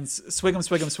 And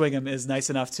Swig'em is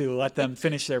nice enough to let them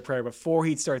finish their prayer before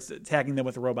he starts attacking them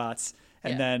with robots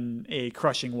and then a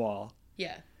crushing wall.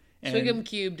 Yeah. Swig'em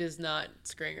Cubed is not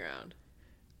screwing around.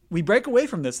 We break away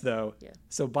from this, though, yeah.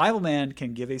 So Bibleman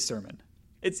can give a sermon.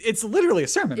 It's literally a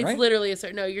sermon, right? It's literally a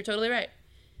sermon. No, you're totally right.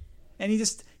 And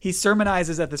he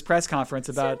sermonizes at this press conference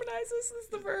about... Sermonizes is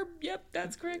the verb. Yep,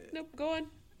 that's correct. Nope, go on.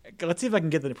 Let's see if I can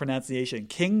get the pronunciation.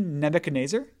 King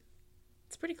Nebuchadnezzar?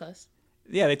 It's pretty close.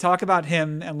 Yeah, they talk about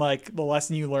him and, like, the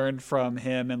lesson you learned from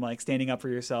him and, like, standing up for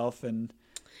yourself and...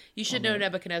 You should know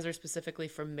Nebuchadnezzar specifically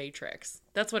from Matrix.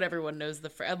 That's what everyone knows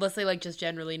unless they, like, just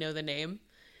generally know the name.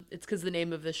 It's because the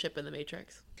name of the ship in the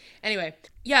Matrix. Anyway,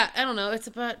 yeah, I don't know.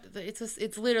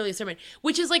 It's literally a sermon,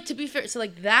 which is like, to be fair. So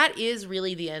like that is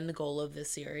really the end goal of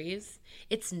this series.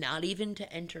 It's not even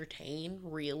to entertain,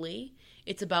 really.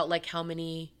 It's about like how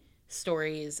many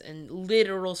stories and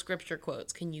literal scripture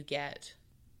quotes can you get.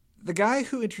 The guy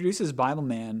who introduces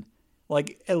Bibleman,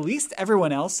 like at least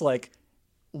everyone else like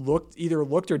either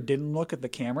looked or didn't look at the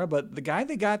camera, but the guy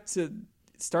they got to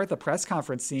start the press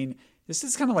conference scene. This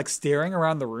is kind of like staring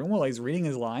around the room while he's reading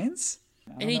his lines.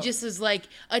 And he just is like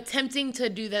attempting to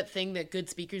do that thing that good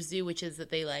speakers do, which is that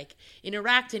they like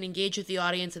interact and engage with the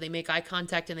audience and they make eye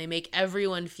contact and they make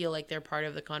everyone feel like they're part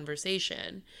of the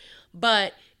conversation.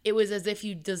 But it was as if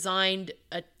you designed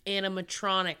an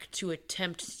animatronic to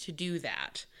attempt to do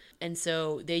that. And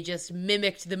so they just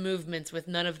mimicked the movements with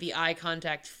none of the eye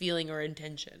contact, feeling, or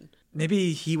intention.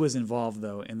 Maybe he was involved,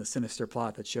 though, in the sinister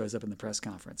plot that shows up in the press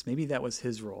conference. Maybe that was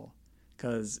his role.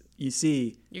 Because, you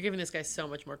see... You're giving this guy so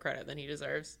much more credit than he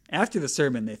deserves. After the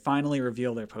sermon, they finally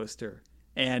reveal their poster.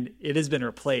 And it has been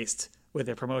replaced with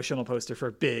a promotional poster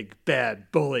for Big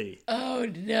Bad Bully. Oh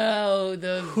no,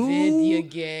 the video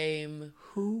game.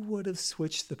 Who would have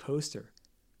switched the poster?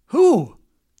 Who?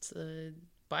 It's a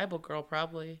Bible girl,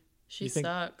 probably. She You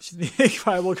sucks. think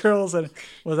Bible Girls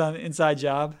was on Inside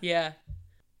Job? Yeah.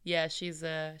 Yeah, she's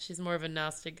more of a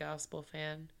Gnostic gospel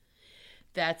fan.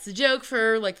 That's a joke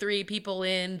for like 3 people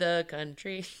in the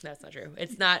country. That's not true.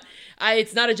 It's not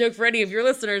a joke for any of your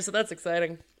listeners, so that's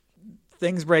exciting.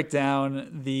 Things break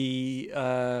down.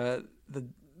 The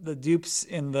dupes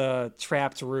in the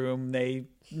trapped room, they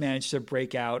manage to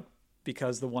break out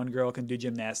because the one girl can do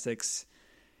gymnastics.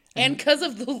 And because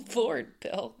of the Lord,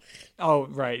 Bill. Oh,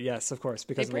 right. Yes, of course.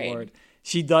 Because of the prayed. Lord.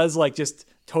 She does like just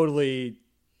totally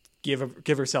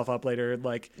give herself up later.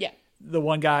 Like, Yeah. the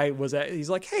one guy he's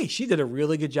like, hey, she did a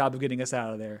really good job of getting us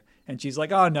out of there. And she's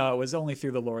like, oh no, it was only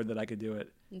through the Lord that I could do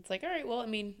it. It's like, all right, well, I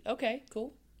mean, okay,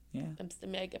 cool. Yeah. I'm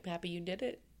happy you did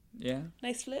it. Yeah.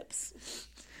 Nice flips.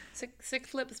 Sick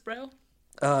flips, bro.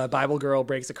 Bible Girl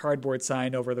breaks a cardboard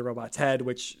sign over the robot's head,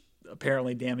 which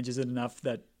apparently damages it enough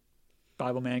that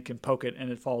Bible Man can poke it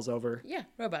and it falls over. Yeah,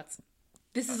 robots.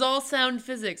 This is all sound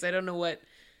physics. I don't know why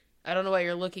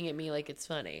you're looking at me like it's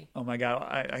funny. Oh my God.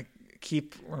 I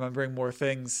keep remembering more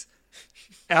things.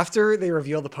 After they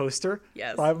reveal the poster,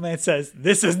 Yes. Bible Man says,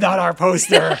 this is not our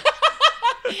poster.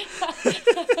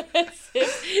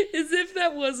 As if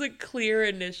that wasn't clear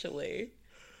initially.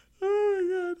 Oh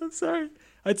my God. I'm sorry.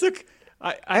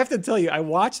 I have to tell you, I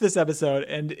watched this episode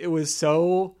and it was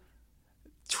so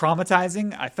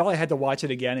traumatizing. I felt I had to watch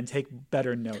it again and take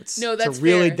better notes. No, that's to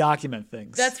really fair. document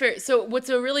things. That's fair. So what's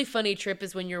a really funny trip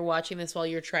is when you're watching this while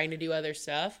you're trying to do other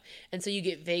stuff. And so you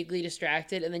get vaguely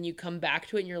distracted and then you come back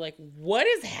to it and you're like, what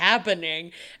is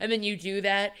happening? And then you do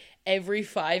that every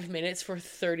 5 minutes for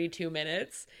 32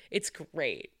 minutes. It's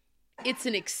great. It's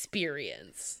an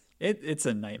experience. It's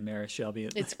a nightmare, Shelby.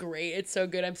 It's great. It's so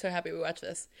good. I'm so happy we watched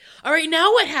this. All right,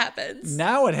 now what happens?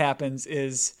 Now what happens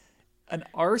is an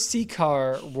RC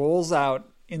car rolls out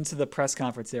into the press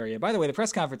conference area. By the way, the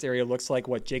press conference area looks like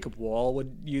what Jacob Wall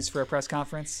would use for a press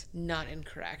conference. Not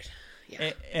incorrect.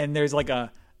 Yeah. And there's like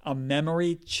a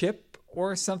memory chip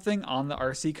or something on the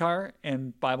RC car.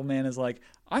 And Bible Man is like,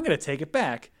 I'm going to take it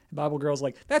back. And Bible Girl's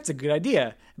like, that's a good idea.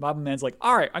 And Bible Man's like,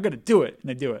 all right, I'm going to do it. And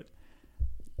they do it.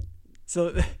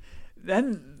 So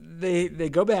then they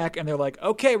go back and they're like,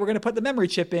 okay, we're going to put the memory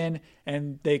chip in.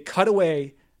 And they cut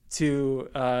away to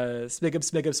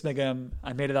Smigum,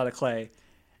 I made it out of clay.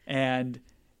 And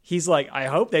he's like, I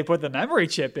hope they put the memory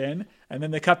chip in. And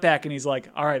then they cut back and he's like,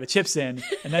 all right, the chip's in.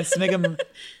 And then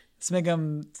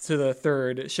Smigum to the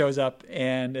third shows up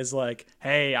and is like,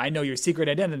 hey, I know your secret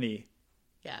identity.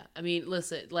 Yeah, I mean,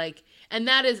 listen, like, and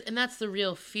that's the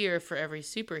real fear for every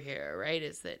superhero, right?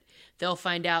 Is that they'll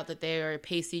find out that they are a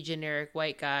pasty, generic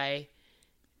white guy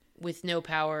with no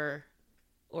power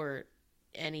or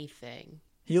anything.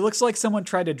 He looks like someone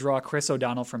tried to draw Chris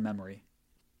O'Donnell from memory.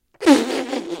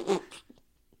 Oh,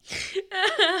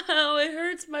 it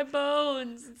hurts my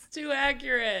bones. It's too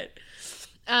accurate.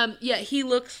 Yeah,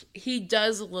 he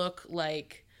does look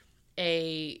like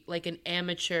an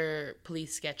amateur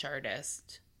police sketch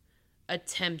artist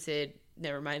attempted.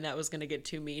 Never mind, that was gonna get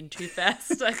too mean too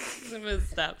fast. I'm gonna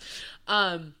stop.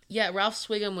 Yeah, Ralph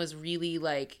Swigum was really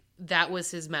like, that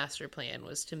was his master plan,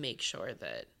 was to make sure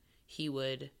that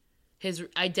his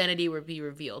identity would be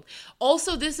revealed.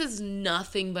 Also, this is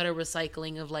nothing but a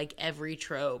recycling of like every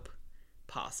trope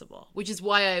possible, which is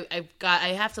why I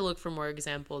have to look for more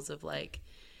examples of like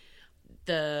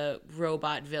the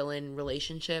robot villain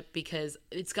relationship, because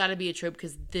it's got to be a trope,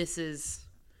 because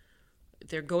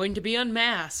they're going to be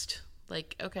unmasked.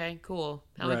 Like, okay, cool.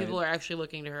 How many people are actually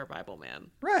looking to her Bible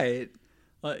Man? Right.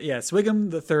 Yeah,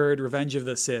 Swigum the Third, Revenge of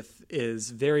the Sith,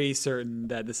 is very certain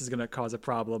that this is going to cause a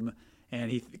problem, and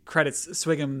he credits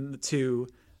Swigum to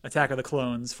Attack of the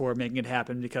Clones for making it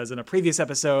happen, because in a previous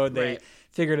episode they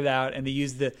figured it out and they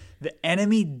used the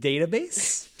enemy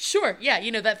database. Sure, yeah,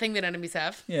 you know that thing that enemies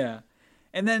have. Yeah,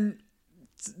 and then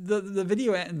the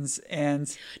video ends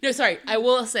and... No, sorry, I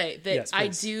will say that yes, I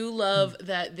do love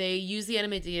that they use the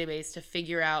enemy database to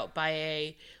figure out by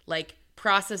a like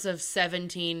process of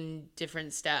 17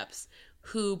 different steps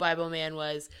who Bible Man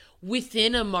was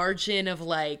within a margin of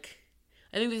like,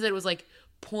 I think they said it was like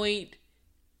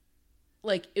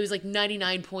it was like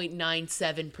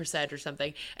 99.97% or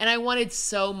something. And I wanted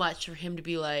so much for him to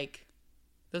be like,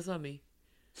 that's not me.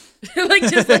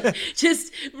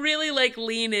 just really like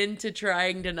lean into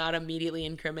trying to not immediately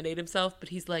incriminate himself. But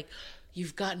he's like,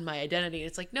 you've gotten my identity. And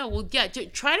it's like, no, well, yeah,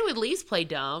 try to at least play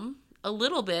dumb. A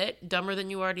little bit dumber than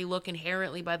you already look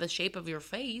inherently by the shape of your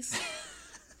face.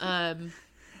 But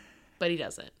he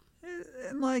doesn't.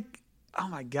 And like, oh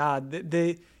my God,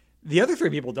 the other three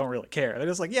people don't really care. They're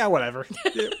just like, yeah, whatever.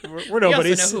 We're We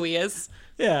nobodies. also know who he is.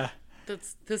 Yeah.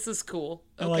 This is cool.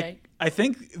 Okay. And like, I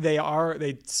think they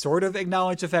sort of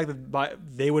acknowledge the fact that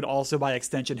they would also by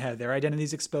extension have their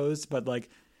identities exposed, but like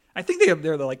I think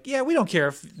they're like, yeah, we don't care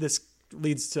if this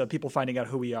leads to people finding out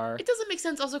who we are. It doesn't make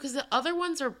sense also because the other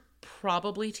ones are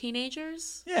probably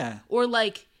teenagers. Yeah. Or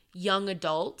like young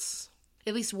adults.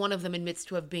 At least one of them admits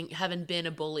to having been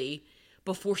a bully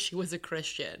before she was a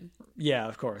Christian. Yeah,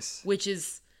 of course. Which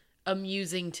is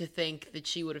amusing to think that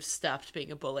she would have stopped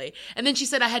being a bully. And then she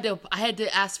said I had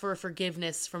to ask for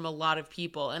forgiveness from a lot of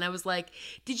people. And I was like,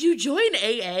 did you join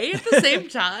AA at the same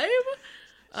time?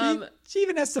 She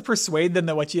even has to persuade them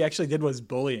that what she actually did was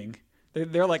bullying.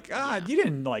 They're like, you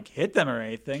didn't like hit them or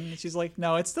anything. And she's like,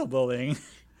 no, it's still bullying.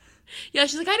 Yeah,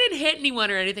 she's like, I didn't hit anyone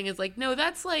or anything. It's like, no,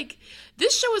 that's like,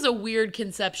 this show is a weird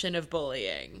conception of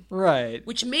bullying. Right.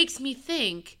 Which makes me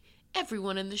think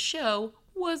everyone in the show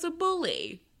was a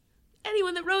bully.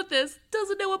 Anyone that wrote this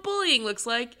doesn't know what bullying looks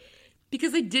like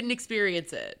because they didn't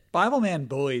experience it. Bibleman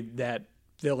bullied that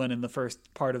villain in the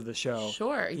first part of the show.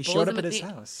 Sure. He showed up at his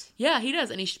house. Yeah, he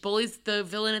does. And he bullies the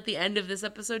villain at the end of this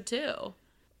episode, too.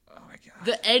 Oh, my God.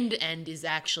 The end is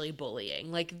actually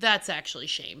bullying. Like, that's actually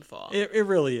shameful. It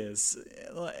really is.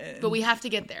 But we have to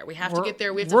get there. We have to get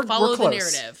there. We have to follow the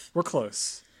narrative. We're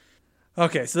close.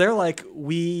 Okay, so they're like,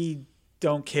 we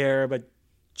don't care, but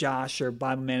Josh or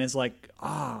Bibleman is like,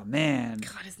 oh, man.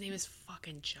 God, his name is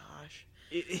fucking Josh.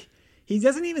 He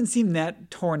doesn't even seem that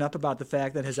torn up about the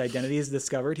fact that his identity is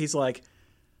discovered. He's like,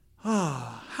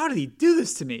 oh, how did he do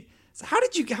this to me? So how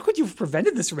could you have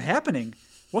prevented this from happening?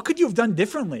 What could you have done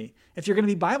differently if you're going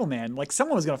to be Bibleman? Like,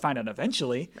 someone was going to find out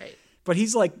eventually. Right. But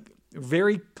he's like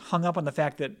very hung up on the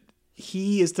fact that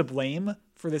he is to blame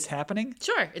for this happening.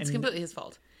 Sure, it's completely his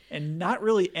fault. And not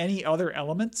really any other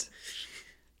element.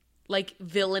 Like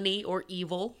villainy or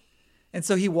evil. And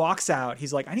so he walks out.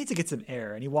 He's like, I need to get some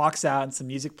air. And he walks out and some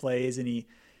music plays and he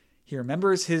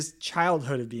remembers his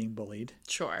childhood of being bullied.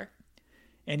 Sure.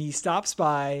 And he stops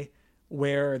by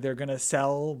where they're going to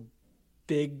sell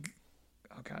big,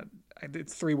 oh God,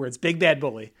 it's 3 words, Big Bad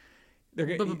Bully. Yeah,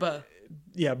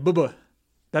 Bubba.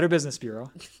 Better Business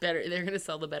Bureau. They're going to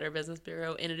sell the Better Business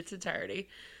Bureau in its entirety.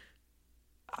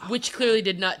 Which clearly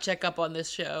did not check up on this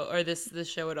show or this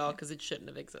show at all because it shouldn't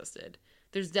have existed.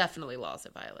 There's definitely laws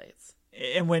it violates.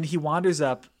 And when he wanders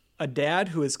up, a dad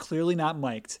who is clearly not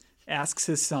mic'd asks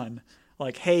his son,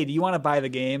 like, hey, do you want to buy the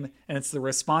game? And it's the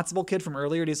responsible kid from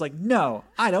earlier. And he's like, no,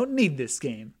 I don't need this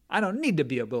game. I don't need to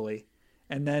be a bully.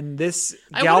 And then this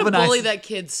I want to bully that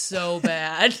kid so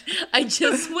bad. I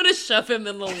just want to shove him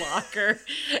in the locker.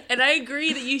 And I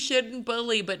agree that you shouldn't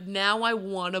bully, but now I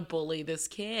want to bully this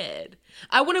kid.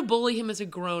 I want to bully him as a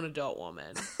grown adult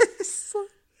woman.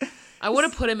 I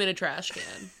want to put him in a trash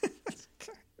can.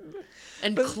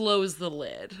 And close the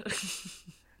lid.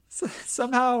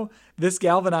 Somehow this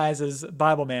galvanizes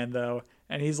Bibleman, though.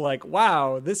 And he's like,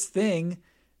 wow, this thing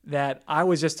that I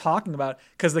was just talking about,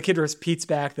 because the kid repeats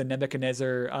back the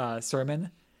Nebuchadnezzar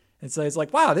sermon. And so he's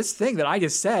like, wow, this thing that I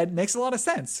just said makes a lot of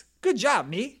sense. Good job,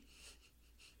 me.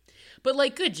 But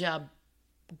like, good job,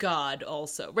 God,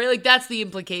 also. Right? Like, that's the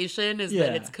implication, is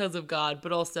that it's because of God.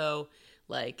 But also,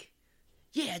 like,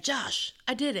 yeah, Josh,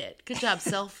 I did it. Good job,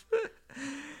 self.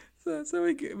 So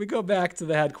we go back to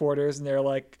the headquarters, and they're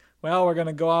like, well, we're going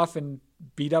to go off and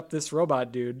beat up this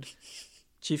robot dude,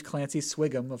 Chief Clancy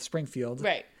Swigum of Springfield.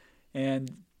 Right.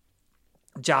 And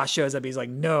Josh shows up. He's like,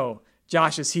 no,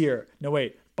 Josh is here. No,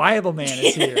 wait, Bibleman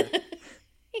is here.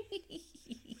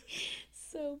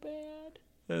 So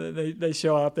bad. They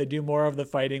show up. They do more of the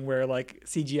fighting where, like,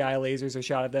 CGI lasers are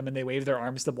shot at them, and they wave their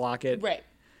arms to block it. Right.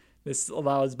 This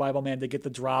allows Bibleman to get the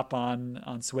drop on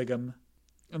Swigum.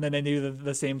 And then they do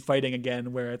the same fighting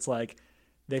again, where it's like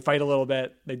they fight a little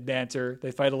bit, they banter,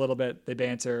 they fight a little bit, they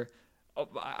banter.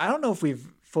 I don't know if we've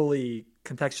fully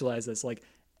contextualized this. Like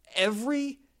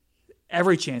every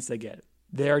chance they get,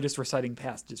 they're just reciting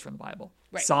passages from the Bible,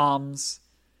 right. Psalms,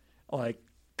 like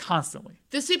constantly.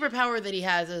 The superpower that he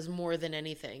has, is more than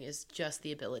anything, is just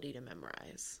the ability to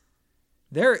memorize.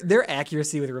 Their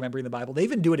accuracy with remembering the Bible, they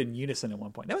even do it in unison at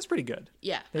one point. That was pretty good.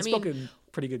 Yeah, they spoke in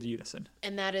pretty good unison.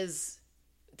 And that is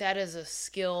a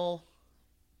skill,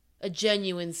 a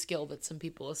genuine skill that some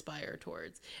people aspire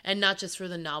towards. And not just for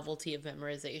the novelty of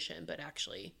memorization, but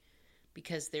actually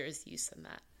because there is use in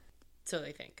that. So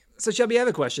they think. So Shelby, I have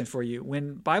a question for you.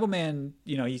 When Bibleman,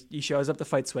 he shows up to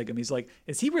fight Swigum, he's like,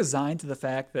 is he resigned to the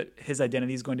fact that his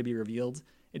identity is going to be revealed?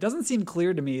 It doesn't seem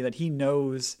clear to me that he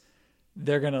knows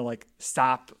they're going to like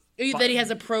stop That he has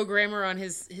a programmer on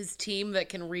his team that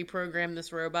can reprogram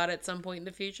this robot at some point in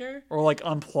the future. Or like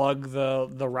unplug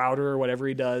the router or whatever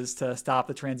he does to stop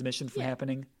the transmission from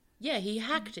happening. Yeah, he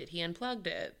hacked it. He unplugged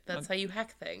it. That's how you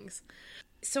hack things.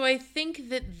 So I think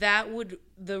that would,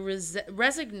 the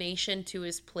resignation to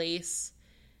his place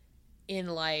in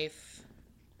life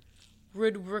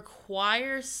would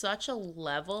require such a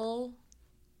level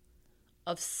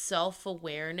of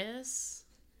self-awareness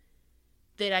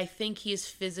that I think he is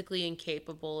physically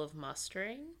incapable of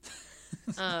mustering.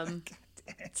 God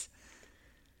damn it.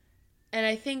 And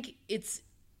I think it's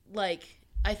like,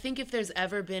 I think if there's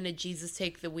ever been a Jesus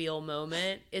take the wheel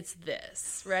moment, it's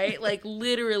this, right? Like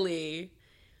literally,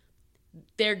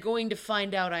 they're going to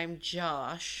find out I'm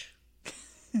Josh.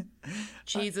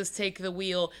 Jesus take the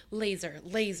wheel. Laser,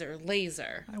 laser,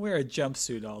 laser. I wear a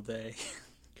jumpsuit all day.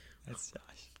 That's Josh.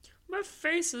 My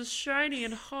face is shiny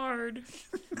and hard.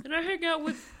 And I hang out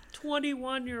with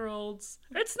 21-year-olds.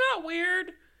 It's not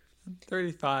weird. I'm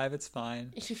 35. It's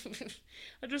fine.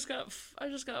 I just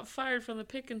got fired from the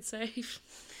pick and save.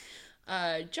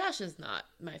 Josh is not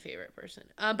my favorite person.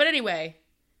 But anyway,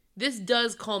 this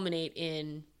does culminate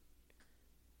in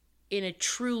a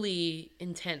truly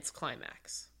intense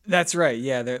climax. That's right.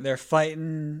 Yeah, they're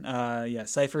fighting.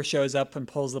 Cypher shows up and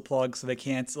pulls the plug so they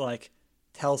can't like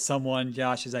tell someone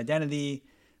Josh's identity,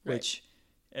 which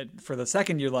for the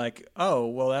second you're like, oh,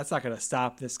 well, that's not going to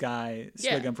stop this guy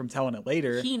Swigum from telling it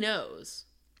later. He knows.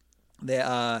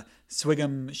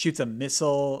 Swigum shoots a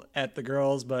missile at the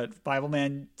girls, but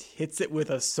Bibleman hits it with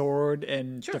a sword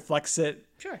and deflects it.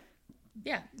 Sure.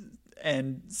 Yeah.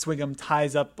 And Swigum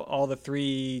ties up all the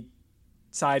three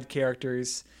side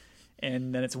characters,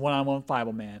 and then it's one-on-one with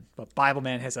Bibleman. But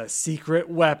Bibleman has a secret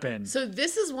weapon. So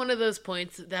this is one of those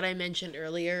points that I mentioned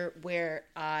earlier where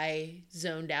I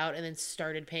zoned out and then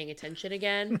started paying attention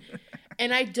again.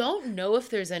 And I don't know if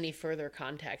there's any further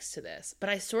context to this, but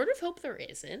I sort of hope there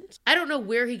isn't. I don't know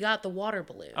where he got the water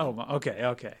balloon. Oh,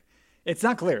 okay. It's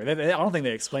not clear. I don't think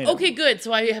they explain it. Okay, good.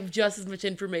 So I have just as much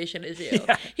information as you.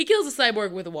 Yeah. He kills a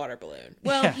cyborg with a water balloon.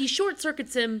 Well, he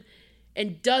short-circuits him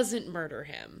and doesn't murder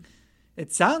him.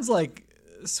 It sounds like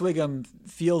Swigum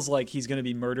feels like he's going to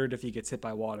be murdered if he gets hit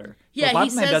by water. Yeah, but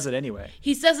Bibleman does it anyway.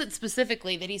 He says it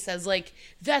specifically that he says like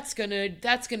that's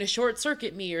gonna short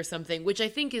circuit me or something, which I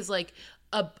think is like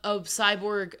a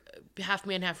cyborg, half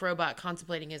man, half robot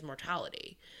contemplating his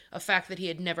mortality. A fact that he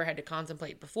had never had to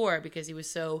contemplate before because he was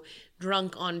so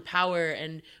drunk on power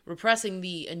and repressing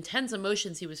the intense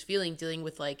emotions he was feeling, dealing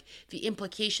with like the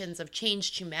implications of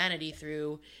changed humanity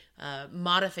through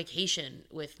modification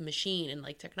with machine and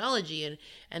like technology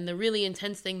and the really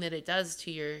intense thing that it does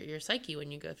to your psyche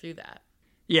when you go through that.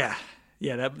 Yeah,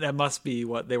 that must be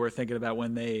what they were thinking about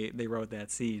when they wrote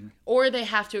that scene. Or they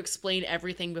have to explain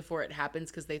everything before it happens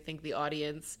because they think the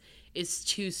audience is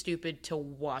too stupid to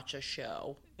watch a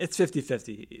show. It's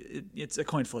 50-50. It's a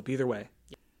coin flip either way.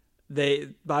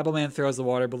 Bibleman throws the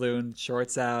water balloon,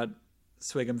 shorts out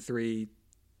Swigum 3,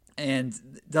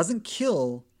 and doesn't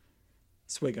kill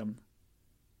Swigum,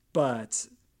 but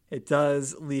it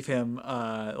does leave him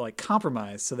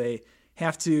compromised. So they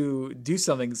have to do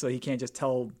something so he can't just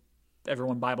tell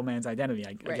everyone Bibleman's identity,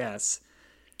 I guess.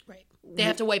 Right. They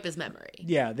have to wipe his memory.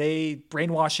 Yeah, they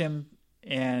brainwash him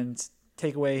and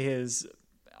take away his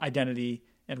identity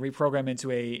and reprogram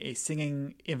into a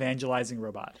singing, evangelizing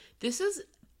robot. This is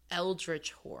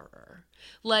eldritch horror.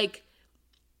 Like,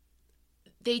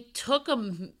 they took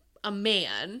a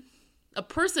man, a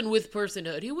person with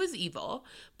personhood who was evil,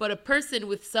 but a person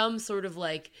with some sort of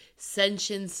like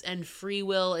sentience and free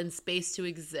will and space to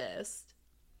exist.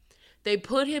 They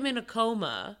put him in a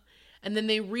coma, and then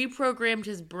they reprogrammed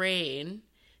his brain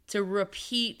to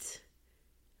repeat.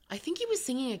 I think he was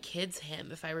singing a kid's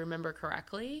hymn, if I remember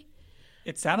correctly.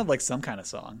 It sounded like some kind of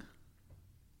song.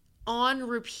 On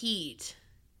repeat,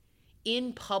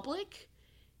 in public,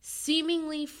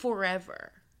 seemingly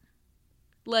forever.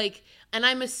 Like, and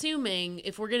I'm assuming,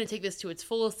 if we're going to take this to its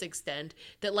fullest extent,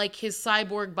 that like his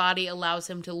cyborg body allows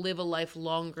him to live a life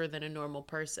longer than a normal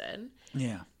person.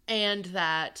 Yeah. And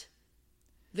that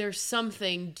there's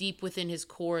something deep within his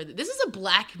core. This is a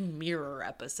Black Mirror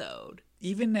episode.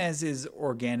 Even as his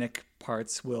organic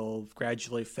parts will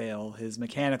gradually fail, his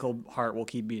mechanical heart will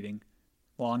keep beating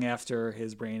long after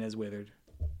his brain is withered.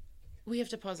 We have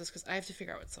to pause this because I have to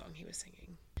figure out what song he was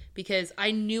singing. Because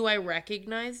I knew I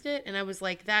recognized it, and I was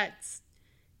like, that's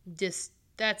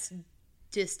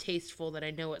distasteful that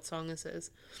I know what song this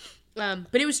is. But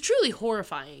it was truly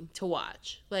horrifying to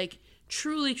watch. Like,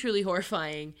 truly, truly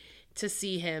horrifying to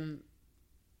see him.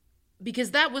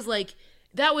 Because that was like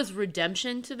that was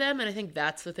redemption to them. And I think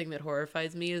that's the thing that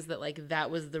horrifies me, is that like that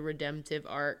was the redemptive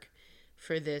arc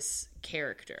for this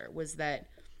character, was that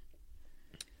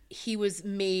he was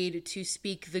made to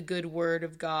speak the good word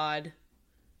of God.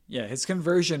 Yeah, his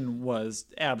conversion was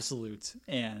absolute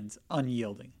and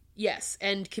unyielding. Yes,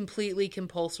 and completely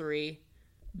compulsory.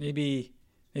 Maybe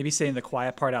saying the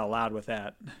quiet part out loud with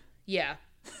that. Yeah.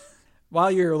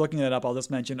 While you're looking that up, I'll just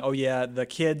mention, the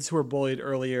kids who were bullied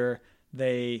earlier,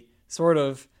 they sort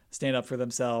of stand up for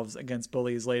themselves against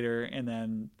bullies later, and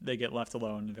then they get left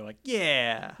alone, and they're like,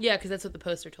 yeah. Yeah, because that's what the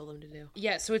poster told them to do.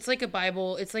 Yeah, so it's like a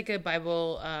Bible, like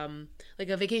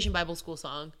a vacation Bible school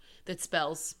song that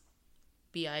spells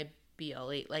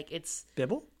Bible. Like it's...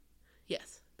 Bibble?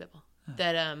 Yes, Bibble. Oh.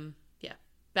 That, yeah,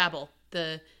 Babel.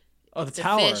 The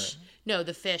tower. Fish. No,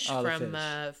 the fish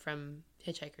from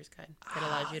Hitchhiker's Guide that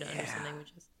allows you to understand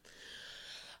languages.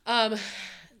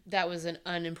 That was an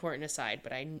unimportant aside,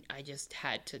 but I just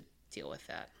had to deal with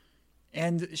that.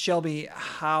 And Shelby,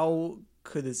 how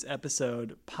could this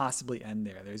episode possibly end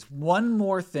there? There's one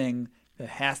more thing that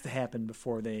has to happen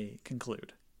before they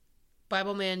conclude.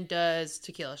 Bibleman does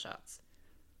tequila shots.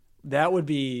 That would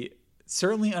be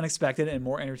certainly unexpected and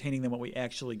more entertaining than what we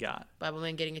actually got.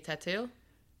 Bibleman getting a tattoo?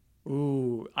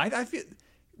 Ooh, I feel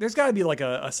there's got to be like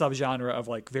a subgenre of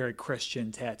like very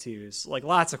Christian tattoos, like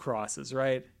lots of crosses,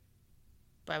 right?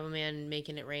 Bibleman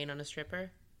making it rain on a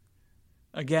stripper?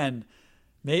 Again,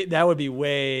 that would be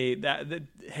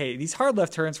hey, these hard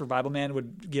left turns for Bibleman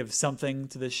would give something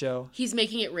to this show. He's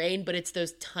making it rain, but it's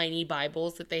those tiny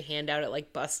Bibles that they hand out at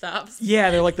like bus stops.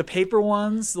 Yeah, they're like the paper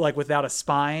ones, like without a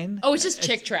spine. Oh, it's just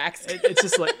chick tracts. It's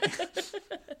just like...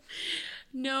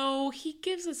 No, he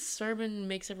gives a sermon and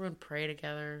makes everyone pray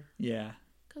together. Yeah.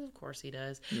 Because of course he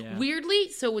does. Yeah. Weirdly,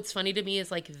 so what's funny to me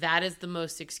is like that is the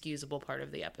most excusable part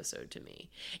of the episode to me.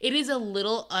 It is a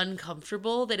little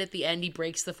uncomfortable that at the end he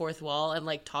breaks the fourth wall and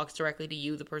like talks directly to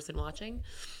you, the person watching.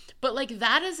 But like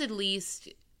that is at least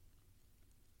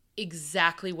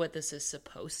exactly what this is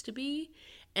supposed to be,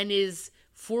 and is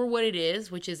for what it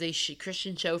is, which is a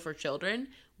Christian show for children,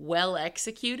 well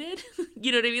executed.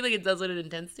 You know what I mean? Like it does what it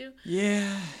intends to.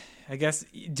 Yeah. I guess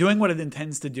doing what it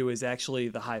intends to do is actually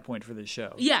the high point for this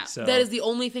show. Yeah, so. That is the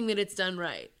only thing that it's done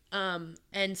right.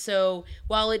 And so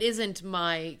while it isn't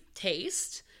my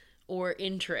taste or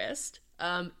interest,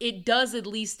 it does at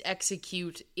least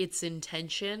execute its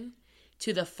intention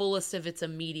to the fullest of its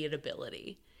immediate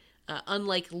ability,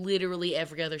 unlike literally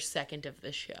every other second of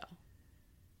this show.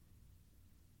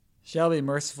 Shelby,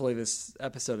 mercifully, this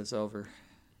episode is over.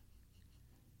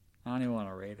 I don't even want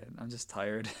to rate it. I'm just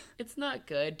tired. It's not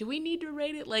good. Do we need to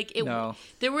rate it? Like it? No.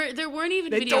 There weren't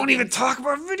even. They video don't games. even talk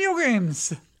about video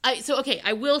games.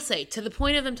 I will say, to the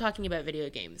point of them talking about video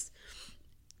games,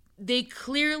 they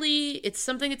clearly, it's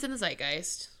something that's in the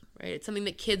zeitgeist, right? It's something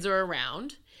that kids are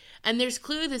around, and there's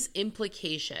clearly this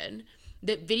implication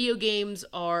that video games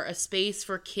are a space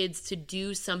for kids to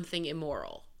do something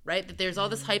immoral. Right? That there's all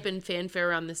this hype and fanfare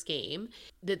around this game,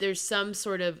 that there's some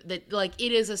sort of, that like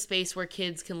it is a space where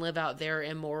kids can live out their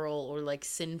immoral or like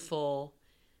sinful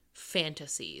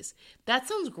fantasies. That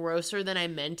sounds grosser than I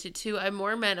meant it to. I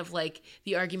more meant of like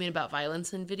the argument about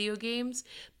violence in video games,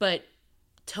 but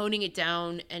toning it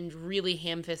down and really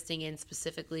ham-fisting in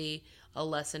specifically a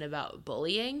lesson about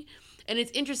bullying. And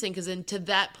it's interesting because then to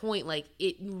that point, like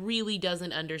it really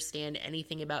doesn't understand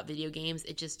anything about video games.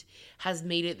 It just has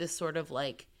made it this sort of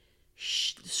like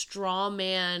straw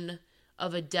man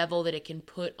of a devil that it can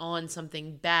put on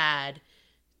something bad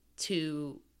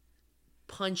to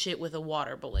punch it with a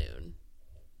water balloon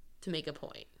to make a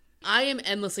point. I am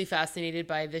endlessly fascinated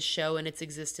by this show and its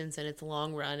existence and its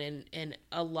long run and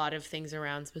a lot of things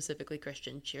around specifically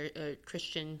Christian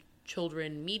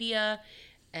children media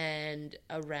and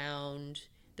around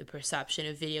the perception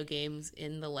of video games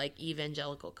in the like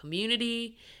evangelical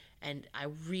community. And I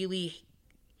really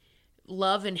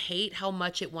love and hate how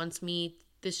much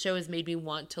this show has made me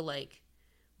want to like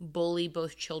bully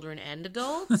both children and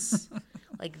adults.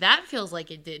 Like that feels like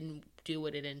it didn't do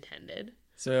what it intended.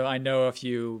 So I know if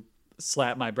you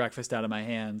slap my breakfast out of my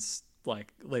hands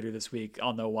like later this week,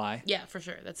 I'll know why. Yeah, for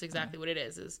sure. That's exactly what it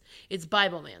is it's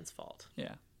Bibleman's fault.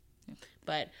 Yeah.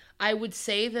 But I would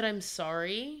say that I'm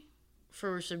sorry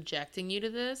for subjecting you to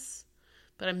this,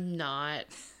 but I'm not.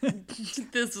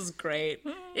 This was great.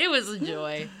 It was a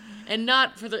joy. And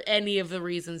not for any of the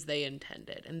reasons they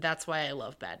intended. And that's why I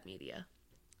love bad media.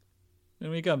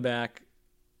 When we come back,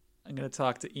 I'm going to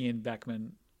talk to Ian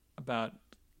Beckman about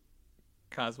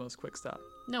Cosmo's Quick Stop.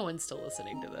 No one's still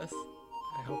listening to this.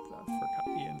 I hope that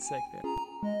for Ian's sake.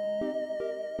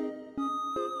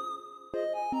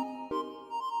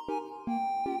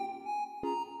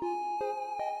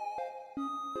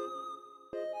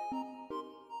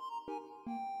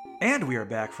 And we are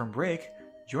back from break.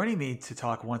 Joining me to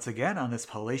talk once again on this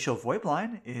palatial VoIP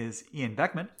line is Ian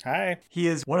Beckman. Hi. He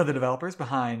is one of the developers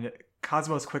behind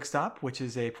Cosmo's Quick Stop, which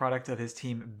is a product of his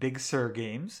team Big Sur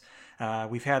Games.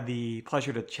 We've had the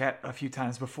pleasure to chat a few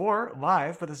times before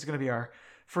live, but this is going to be our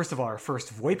first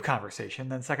VoIP conversation,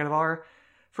 then second of all, our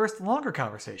first longer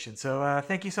conversation. So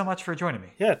thank you so much for joining me.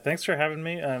 Yeah, thanks for having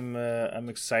me. I'm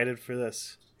excited for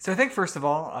this. So I think first of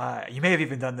all, you may have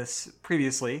even done this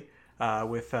previously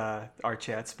with our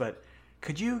chats, but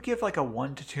could you give like a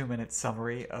 1 to 2 minute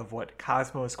summary of what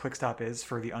Cosmo's Quick Stop is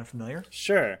for the unfamiliar?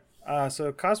 Sure.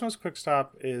 So Cosmo's Quick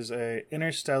Stop is a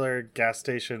interstellar gas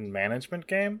station management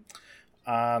game.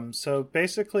 So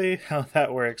basically how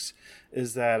that works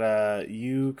is that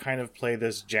you kind of play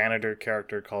this janitor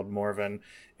character called Morven,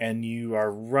 and you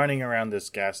are running around this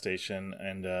gas station,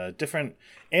 and different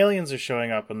aliens are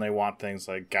showing up and they want things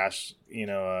like gas,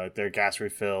 their gas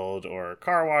refilled, or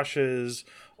car washes,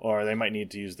 or they might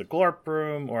need to use the glorp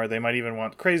room, or they might even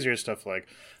want crazier stuff like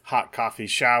hot coffee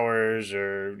showers,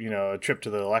 or, a trip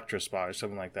to the electro spa or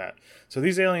something like that. So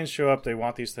these aliens show up, they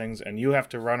want these things, and you have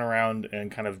to run around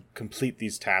and kind of complete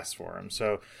these tasks for them.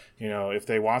 So, if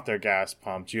they want their gas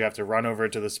pumped, you have to run over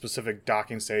to the specific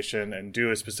docking station and do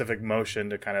a specific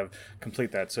motion to kind of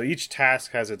complete that. So each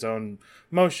task has its own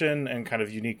motion and kind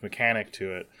of unique mechanic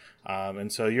to it.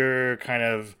 And so you're kind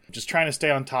of just trying to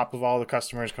stay on top of all the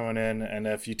customers coming in, and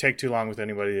if you take too long with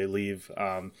anybody, they leave.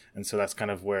 And so that's kind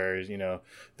of where,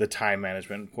 the time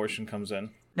management portion comes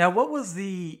in. Now, what was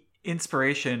the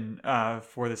inspiration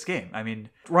for this game? I mean,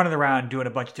 running around doing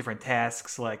a bunch of different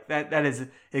tasks like that has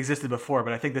existed before,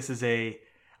 but I think this is a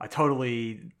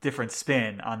totally different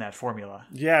spin on that formula.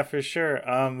 Yeah, for sure.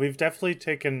 We've definitely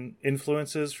taken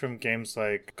influences from games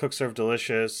like Cook Serve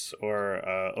Delicious or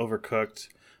Overcooked,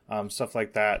 stuff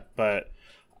like that. But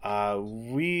our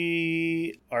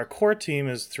core team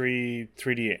is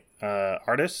 3D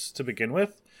artists to begin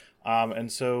with.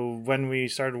 And so when we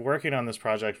started working on this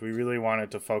project, we really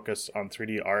wanted to focus on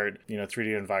 3D art,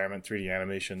 3D environment, 3D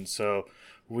animation. So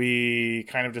we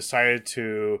kind of decided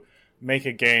to make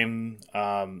a game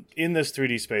in this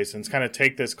 3D space and kind of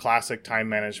take this classic time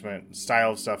management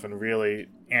style of stuff and really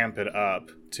amp it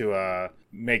up to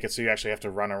make it so you actually have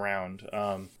to run around.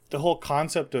 The whole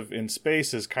concept of in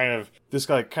space is kind of this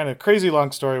kind of crazy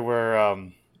long story where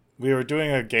we were doing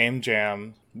a game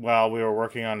jam while we were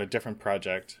working on a different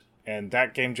project. And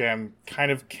that game jam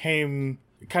kind of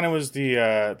was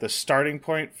the starting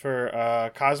point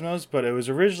for Cosmos, but it was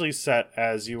originally set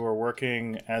as you were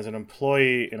working as an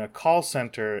employee in a call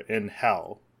center in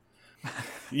hell.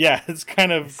 Yeah, it's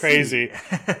kind of crazy.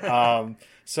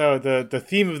 So the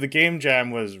theme of the game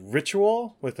jam was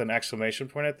ritual with an exclamation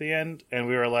point at the end. And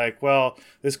we were like, well,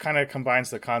 this kind of combines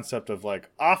the concept of like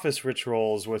office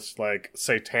rituals with like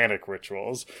satanic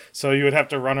rituals. So you would have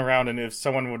to run around, and if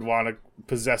someone would want a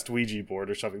possessed Ouija board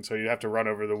or something, so you'd have to run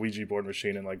over the Ouija board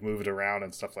machine and like move it around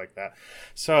and stuff like that.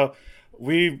 So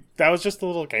that was just a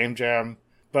little game jam,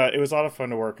 but it was a lot of fun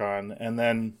to work on. And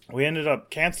then we ended up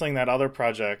canceling that other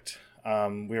project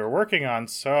we were working on,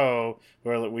 so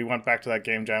we went back to that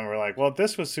game jam and we're like, well,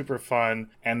 this was super fun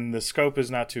and the scope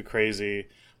is not too crazy.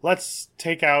 Let's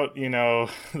take out, the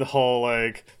whole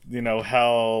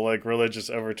hell,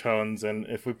 religious overtones, and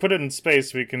if we put it in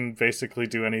space, we can basically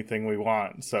do anything we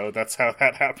want. So that's how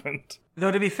that happened.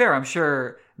 Though, to be fair, I'm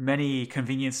sure many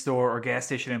convenience store or gas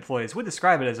station employees would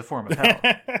describe it as a form of hell.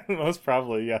 Most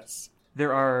probably, yes.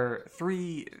 There are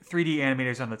 3 3D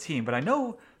animators on the team, but I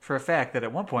know for a fact that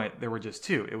at one point there were just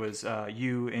 2. It was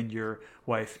you and your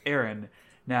wife, Erin.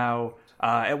 Now,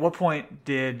 at what point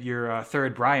did your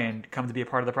third, Brian, come to be a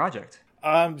part of the project?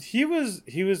 He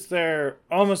was there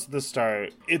almost at the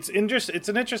start. It's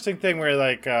an interesting thing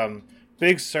where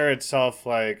Big Sur itself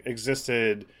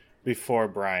existed before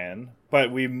Brian,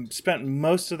 but we spent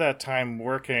most of that time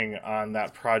working on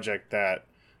that project that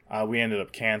we ended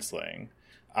up canceling.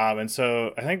 And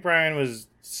so I think Brian was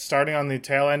starting on the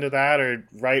tail end of that, or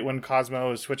right when Cosmo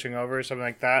was switching over or something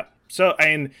like that. So, I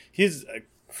mean,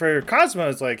 for Cosmo,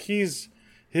 it's like his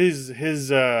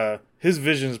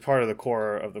vision is part of the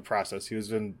core of the process. He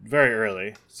was in very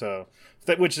early, so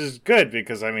which is good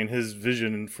because, I mean, his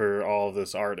vision for all of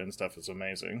this art and stuff is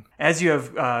amazing. As you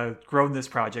have grown this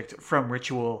project from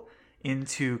Ritual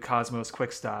into Cosmos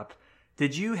Quick Stop,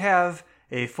 did you have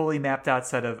a fully mapped out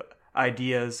set of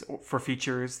ideas for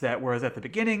features that were at the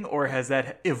beginning, or has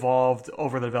that evolved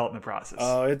over the development process?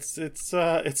 Oh,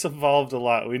 it's evolved a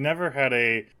lot. We never had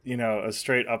a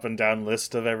straight up and down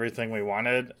list of everything we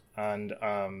wanted, and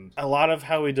a lot of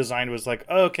how we designed was like,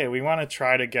 oh, okay, we want to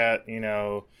try to get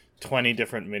 20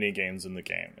 different mini games in the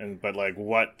game, but like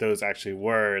what those actually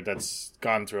were, that's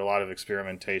gone through a lot of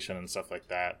experimentation and stuff like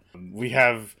that. We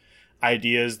have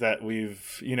ideas that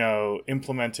we've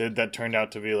implemented that turned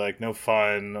out to be like no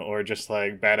fun, or just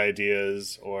like bad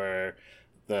ideas, or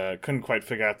the couldn't quite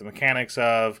figure out the mechanics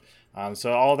of.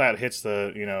 So all that hits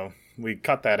we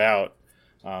cut that out.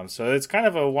 So it's kind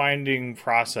of a winding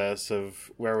process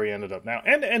of where we ended up now.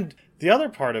 And the other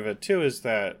part of it too is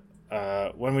that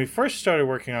when we first started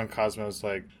working on Cosmos,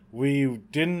 like, we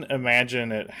didn't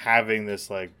imagine it having this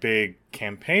like big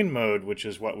campaign mode, which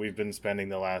is what we've been spending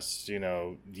the last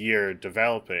year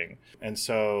developing. And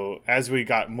so as we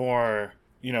got more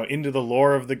into the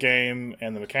lore of the game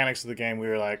and the mechanics of the game, we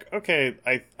were like, okay,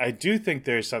 I do think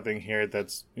there's something here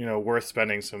that's worth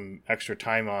spending some extra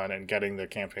time on and getting the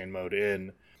campaign mode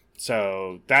in.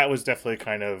 So that was definitely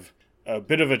kind of a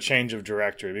bit of a change of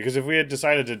directory, because if we had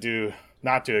decided to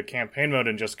not do a campaign mode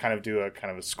and just kind of do a kind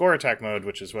of a score attack mode,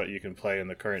 which is what you can play in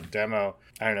the current demo,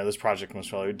 I don't know, this project must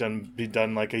probably be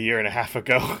done like a year and a half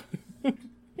ago.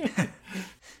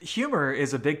 Humor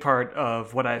is a big part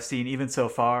of what I've seen even so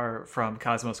far from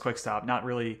Cosmos Quickstop, not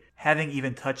really having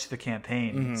even touched the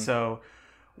campaign. Mm-hmm. So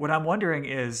what I'm wondering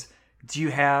is, do you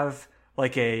have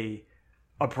like a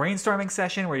brainstorming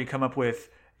session where you come up with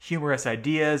humorous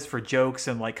ideas for jokes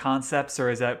and like concepts,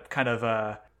 or is that kind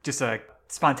of just a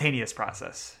spontaneous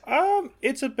process?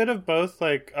 It's a bit of both.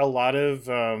 Like, a lot of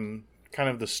kind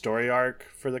of the story arc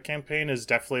for the campaign is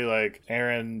definitely like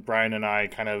Aaron, Brian, and I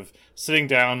kind of sitting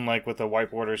down like with a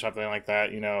whiteboard or something like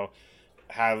that,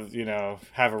 have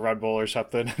a Red Bull or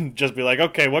something and just be like,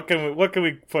 okay, what can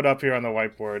we put up here on the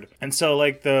whiteboard? And so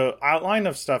like the outline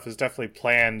of stuff is definitely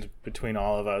planned between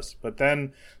all of us, but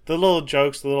then the little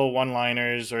jokes, the little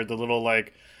one-liners, or the little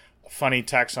like funny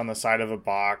text on the side of a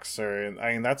box, or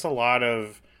that's a lot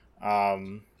of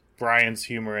Brian's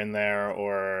humor in there,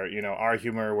 or our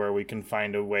humor where we can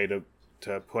find a way to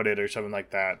put it or something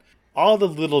like that. All the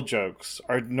little jokes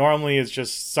are normally is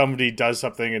just somebody does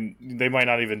something and they might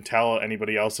not even tell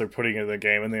anybody else they're putting it in the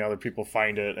game, and the other people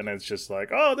find it and it's just like,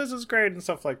 oh, this is great and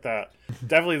stuff like that.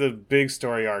 Definitely the big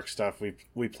story arc stuff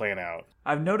we plan out.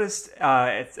 I've noticed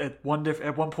at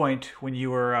one point when you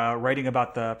were writing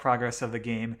about the progress of the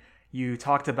game, you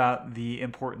talked about the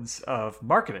importance of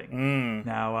marketing.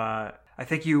 Now, I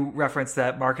think you referenced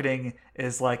that marketing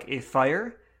is like a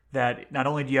fire, that not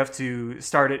only do you have to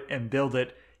start it and build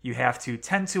it, you have to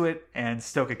tend to it and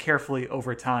stoke it carefully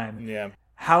over time. Yeah.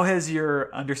 How has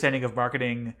your understanding of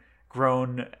marketing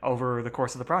grown over the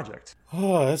course of the project?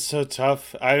 Oh, that's so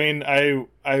tough. I mean,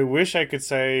 I wish I could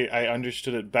say I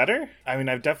understood it better. I mean,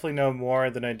 I've definitely known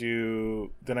more than I did,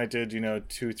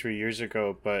 2-3 years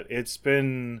ago, but it's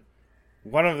been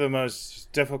one of the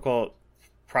most difficult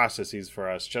processes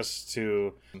for us just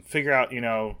to figure out,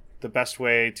 the best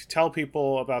way to tell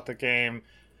people about the game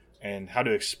and how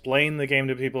to explain the game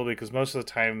to people, because most of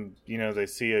the time, they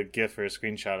see a GIF or a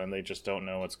screenshot and they just don't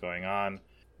know what's going on.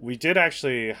 We did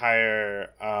actually hire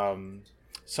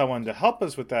someone to help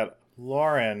us with that,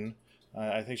 Lauren.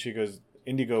 I think she goes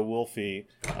Indigo Wolfie,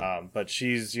 but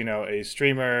she's, a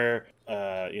streamer,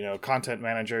 content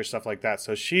manager, stuff like that.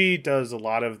 So she does a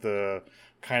lot of the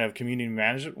kind of community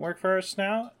management work for us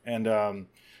now. And,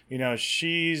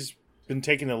 she's been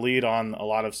taking the lead on a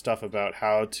lot of stuff about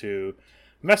how to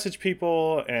message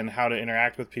people and how to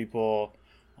interact with people.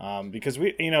 Because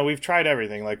we've tried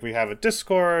everything. Like, we have a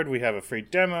Discord, we have a free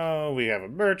demo, we have a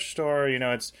merch store,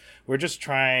 we're just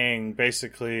trying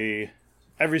basically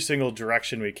every single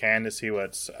direction we can to see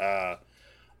what's,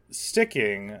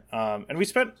 sticking. And we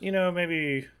spent,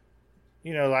 maybe,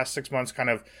 last 6 months kind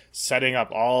of setting up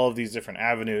all of these different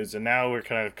avenues. And now we're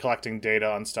kind of collecting data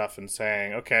on stuff and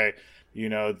saying, okay,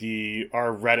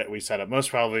 our Reddit we set up,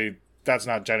 most probably that's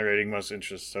not generating most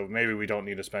interest, so maybe we don't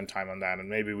need to spend time on that, and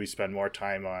maybe we spend more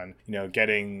time on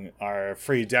getting our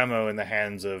free demo in the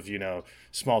hands of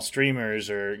small streamers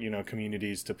or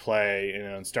communities to play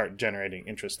and start generating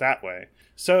interest that way.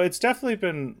 So it's definitely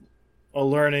been a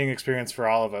learning experience for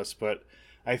all of us, but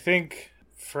I think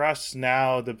for us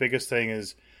now the biggest thing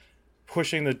is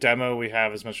pushing the demo we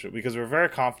have as much, because we're very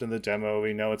confident in the demo.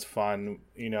 We know it's fun,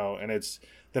 and it's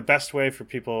the best way for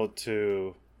people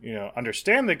to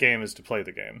understand the game is to play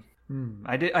the game.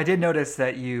 I did notice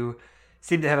that you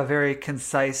seem to have a very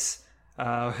concise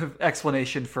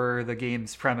explanation for the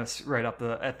game's premise right up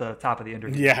at the top of the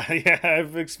interview. Yeah,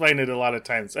 I've explained it a lot of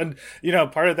times. And,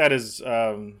 part of that is,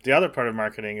 the other part of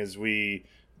marketing is we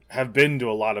have been to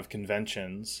a lot of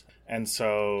conventions. And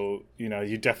so,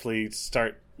 you definitely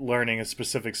start learning a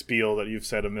specific spiel that you've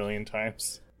said a million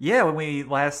times. Yeah, when we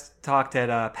last talked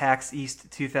at PAX East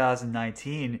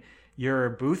 2019, your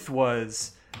booth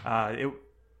was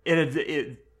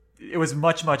It was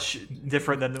much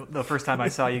different than the first time I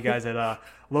saw you guys at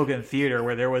Logan Theater,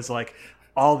 where there was like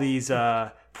all these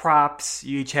props.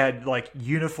 You each had like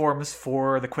uniforms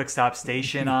for the Quick Stop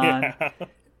station on. Yeah.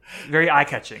 Very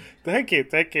eye-catching. Thank you.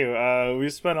 We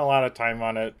spent a lot of time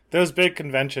on it. Those big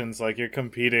conventions, like you're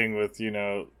competing with,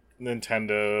 Nintendo,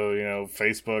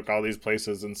 Facebook, all these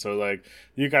places, and so like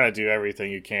you got to do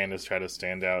everything you can to try to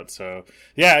stand out. So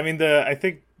yeah, I mean, I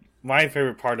think my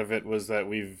favorite part of it was that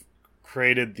we've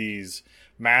created these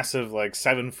massive, like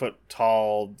 7-foot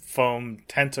tall foam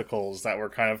tentacles that were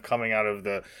kind of coming out of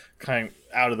the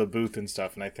booth and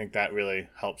stuff, and I think that really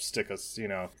helped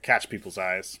catch people's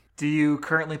eyes. Do you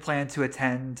currently plan to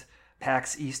attend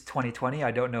PAX East 2020?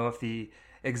 I don't know if the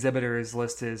exhibitors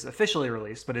list is officially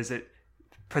released, but is it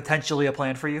potentially a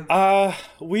plan for you?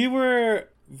 We were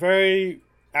very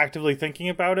actively thinking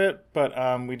about it, but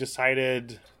we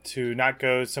decided to not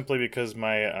go simply because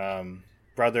my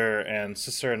brother and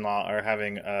sister-in-law are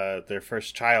having their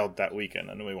first child that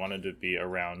weekend, and we wanted to be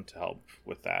around to help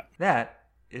with that. That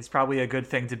is probably a good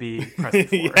thing to be present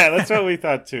for. Yeah, that's what we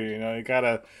thought too. You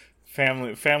gotta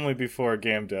family before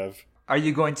game dev. Are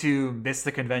you going to miss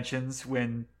the conventions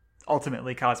when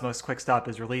ultimately Cosmos Quick Stop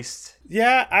is released?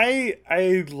 Yeah,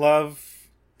 I love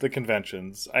the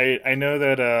conventions. I know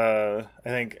that I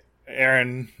think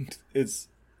Aaron is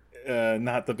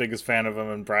not the biggest fan of them,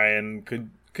 and Brian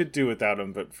could do without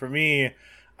them, but for me,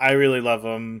 I really love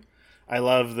them. I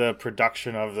love the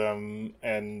production of them,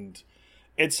 and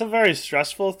it's a very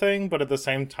stressful thing, but at the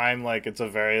same time, like, it's a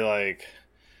very like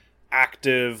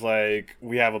active, like,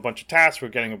 we have a bunch of tasks, we're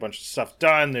getting a bunch of stuff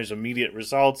done, there's immediate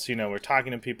results, we're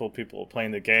talking to people are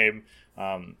playing the game.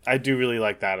 I do really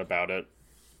like that about it,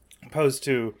 opposed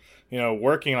to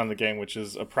working on the game, which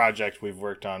is a project we've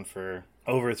worked on for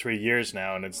over 3 years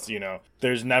now, and it's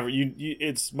there's never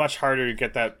it's much harder to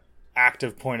get that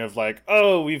active point of like,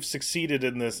 oh, we've succeeded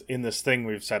in this thing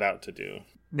we've set out to do.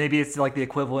 Maybe it's like the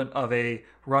equivalent of a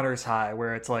runner's high,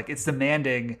 where it's like it's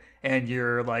demanding and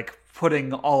you're like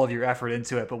putting all of your effort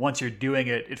into it, but once you're doing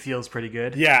it, it feels pretty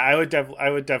good. Yeah, I would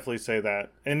definitely say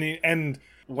that. And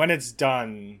when it's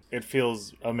done, it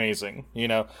feels amazing.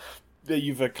 That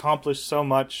you've accomplished so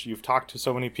much, you've talked to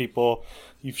so many people,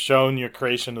 you've shown your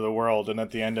creation to the world, and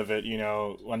at the end of it,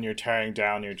 when you're tearing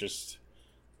down, you're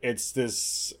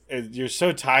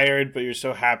so tired, but you're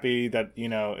so happy that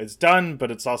it's done, but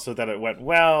it's also that it went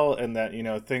well, and that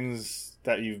things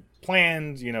that you've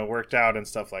planned worked out and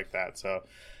stuff like that. So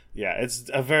yeah, it's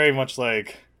a very much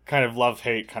like kind of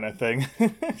love-hate kind of thing.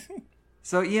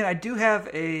 So Ian, I do have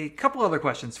a couple other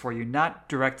questions for you, not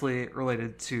directly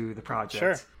related to the project.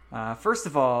 Sure. First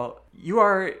of all, you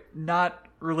are not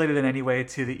related in any way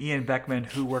to the Ian Beckman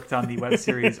who worked on the web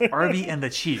series Arby and the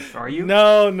Chief, are you?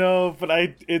 No, but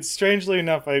it's strangely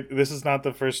enough, this is not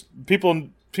the first.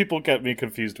 People get me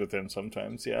confused with him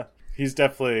sometimes. Yeah, he's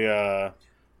definitely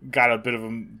got a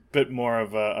bit more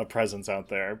of a presence out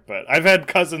there. But I've had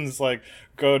cousins like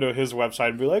go to his website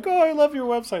and be like, "Oh, I love your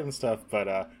website and stuff."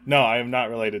 But no, I am not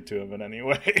related to him in any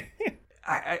way.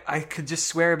 I could just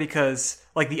swear because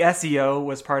like the SEO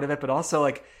was part of it, but also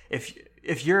like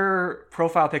if your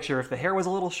profile picture, if the hair was a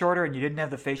little shorter and you didn't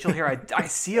have the facial hair, I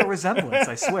see a resemblance.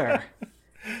 I swear.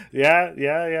 Yeah.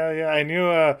 I knew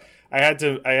I had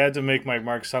to make my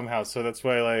mark somehow, so that's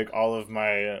why like all of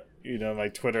my my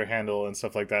Twitter handle and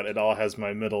stuff like that, it all has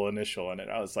my middle initial in it.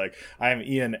 I was like, I'm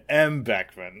Ian M.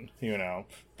 Beckman.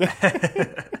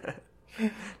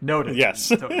 Noted.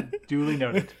 Yes. Duly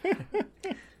noted.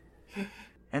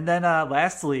 And then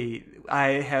lastly, I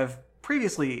have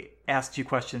previously asked you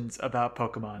questions about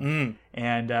Pokemon.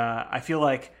 And I feel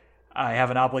like I have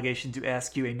an obligation to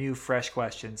ask you a new, fresh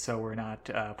question so we're not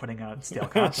putting out stale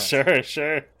content.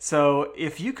 Sure. So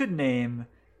if you could name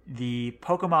the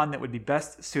Pokemon that would be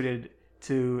best suited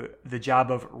to the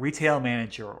job of retail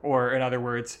manager, or in other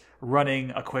words,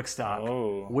 running a quick stop,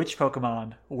 which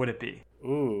Pokemon would it be?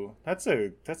 Ooh, that's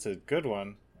a good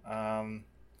one.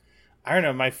 I don't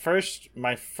know. My first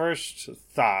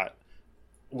thought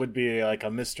would be like a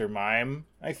Mr. Mime,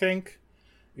 I think.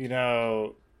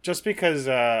 Just because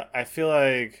I feel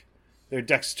like they're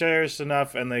dexterous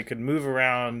enough and they can move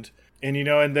around, and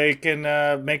and they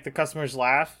can make the customers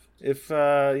laugh if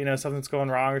something's going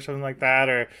wrong or something like that,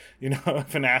 or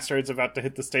if an asteroid's about to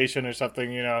hit the station or something,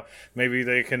 maybe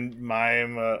they can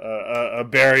mime a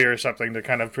barrier or something to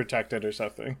kind of protect it or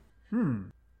something.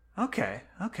 Okay.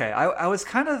 I was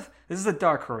kind of, this is a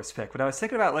dark horse pick, but I was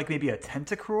thinking about like maybe a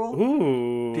Tentacruel.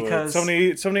 Ooh, because so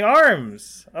many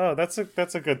arms. Oh, that's a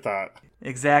good thought.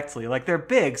 Exactly. Like they're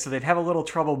big, so they'd have a little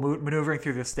trouble maneuvering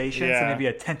through the station. So Yeah. maybe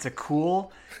a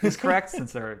tentacool is correct,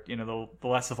 since they're the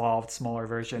less evolved, smaller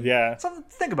version. Yeah. Something to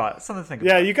think about. It. Something to think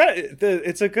Yeah, about.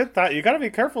 it's a good thought. You got to be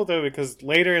careful though, because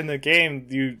later in the game,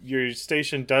 your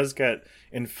station does get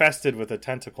infested with a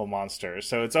tentacle monster.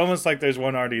 So it's almost like there's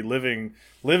one already living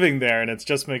there, and it's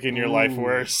just making your life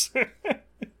worse.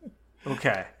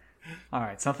 Okay. All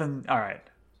right. Something. All right.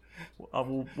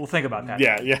 We'll think about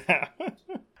that. Yeah.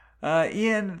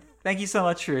 Ian, thank you so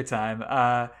much for your time.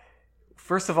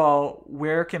 First of all,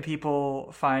 where can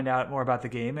people find out more about the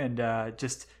game? And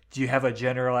just, do you have a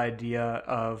general idea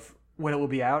of when it will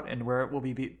be out and where it will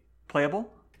be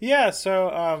playable? Yeah,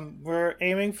 so we're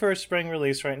aiming for a spring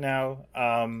release right now.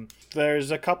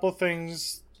 There's a couple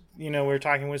things, we're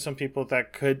talking with some people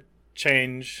that could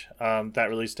change that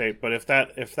release date, but if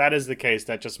that is the case,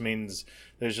 that just means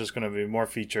there's just going to be more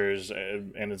features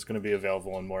and it's going to be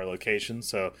available in more locations,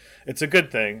 so it's a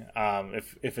good thing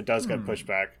if it does get pushed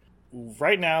back.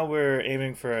 Right now we're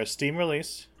aiming for a Steam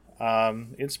release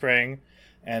in spring,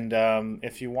 and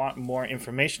if you want more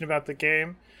information about the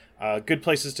game, good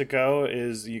places to go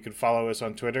is you can follow us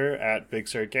on Twitter at Big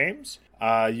Sur Games.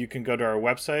 You can go to our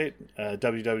website,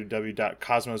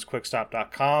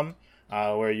 www.cosmosquickstop.com,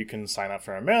 where you can sign up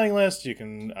for our mailing list. You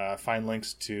can find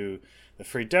links to the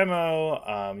free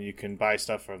demo. You can buy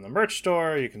stuff from the merch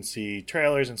store. You can see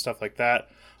trailers and stuff like that.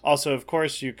 Also, of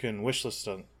course, you can wishlist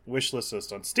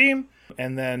us on Steam.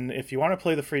 And then if you want to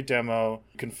play the free demo,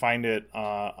 you can find it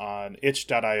on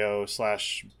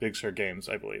itch.io/Big Sur Games,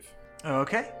 I believe.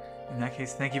 Okay. In that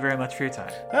case, thank you very much for your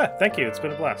time. Thank you. It's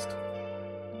been a blast.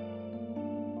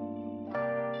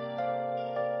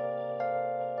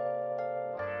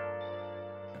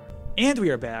 And we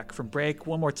are back from break.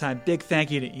 One more time, big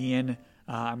thank you to Ian.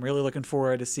 I'm really looking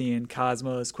forward to seeing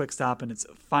Cosmo's Quick Stop in its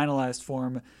finalized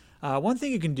form. One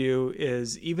thing you can do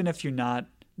is, even if you're not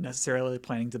necessarily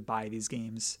planning to buy these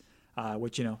games,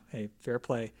 which, hey, fair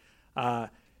play,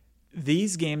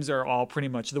 these games are all pretty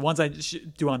much, the ones I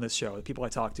do on this show, the people I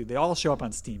talk to, they all show up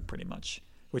on Steam pretty much,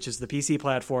 which is the PC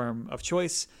platform of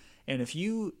choice. And if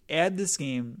you add this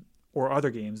game or other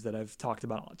games that I've talked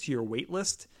about to your wait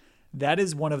list, that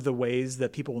is one of the ways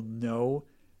that people know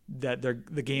that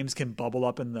the games can bubble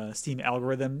up in the Steam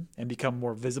algorithm and become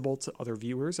more visible to other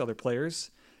viewers, other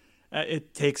players.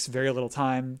 It takes very little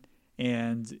time,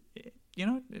 and it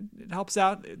helps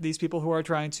out these people who are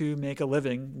trying to make a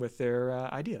living with their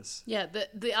ideas. Yeah,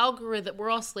 the algorithm, we're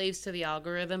all slaves to the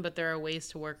algorithm, but there are ways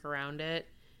to work around it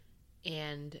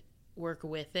and work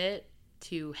with it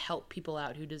to help people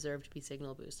out who deserve to be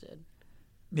signal boosted.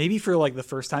 Maybe for like the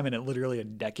first time in literally a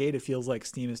decade, it feels like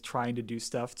Steam is trying to do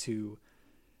stuff to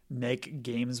make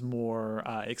games more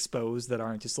exposed that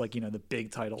aren't just like, the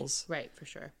big titles. Right, for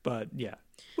sure. But yeah,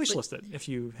 wishlist it if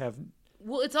you have.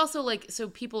 Well, it's also like, so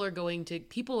people are going to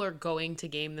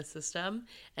game the system,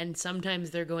 and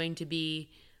sometimes they're going to be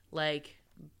like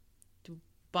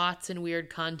bots and weird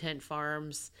content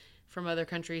farms from other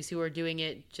countries who are doing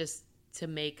it just to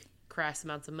make crass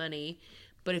amounts of money.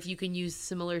 But if you can use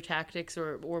similar tactics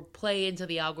or play into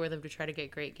the algorithm to try to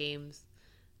get great games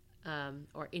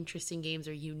or interesting games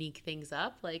or unique things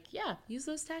up, use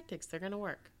those tactics. They're going to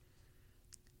work.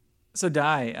 So oh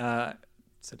my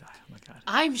God.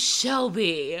 I'm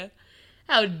Shelby.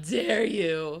 How dare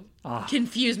you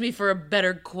confuse me for a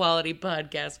better quality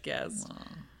podcast guest.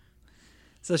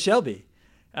 So Shelby,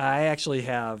 I actually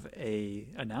have a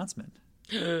announcement.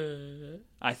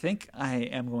 I think I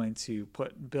am going to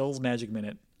put Bill's Magic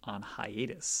Minute on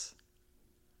hiatus.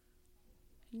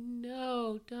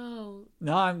 No, don't.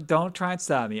 No, don't try and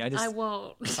stop me. I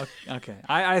won't. Okay.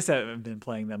 I just haven't been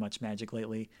playing that much Magic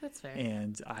lately. That's fair.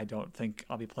 And I don't think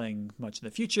I'll be playing much in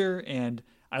the future. And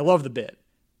I love the bit,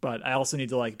 but I also need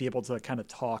to be able to kind of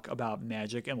talk about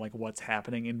Magic and what's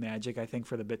happening in Magic, I think,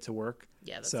 for the bit to work.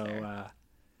 Yeah, that's fair.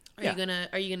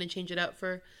 Are you gonna change it out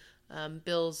for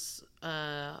Bill's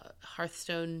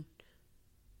Hearthstone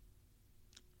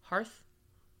Hearth?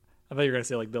 I thought you were going to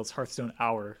say Bill's Hearthstone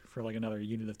Hour for another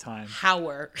unit of time.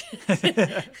 Hour.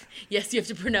 Yes, you have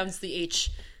to pronounce the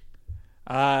H.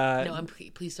 No,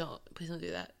 please don't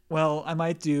do that. Well, I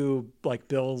might do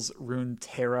Bill's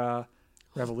Runeterra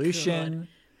Revolution,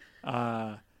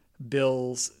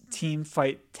 Bill's Team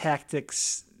Fight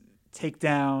Tactics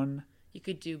Takedown. You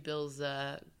could do Bill's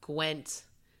Gwent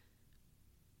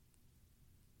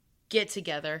Get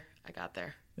Together. I got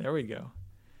there. There we go.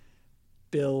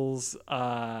 Bill's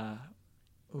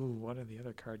what are the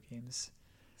other card games?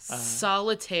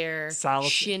 Solitaire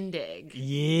Shindig.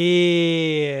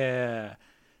 Yeah.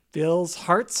 Bill's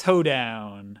Hearts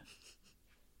Hoedown.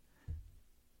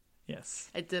 Yes.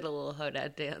 I did a little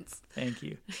Hodad dance. Thank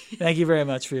you. Thank you very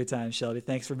much for your time, Shelby.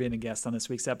 Thanks for being a guest on this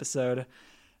week's episode.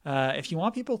 If you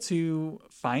want people to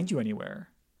find you anywhere,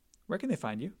 where can they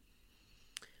find you?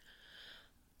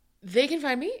 They can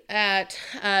find me at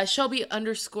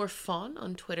Shelby_Fawn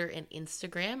on Twitter and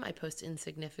Instagram. I post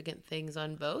insignificant things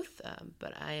on both,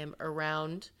 but I am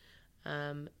around,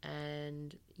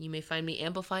 and you may find me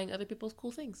amplifying other people's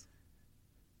cool things.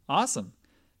 Awesome.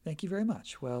 Thank you very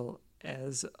much. Well,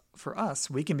 as for us,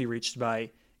 we can be reached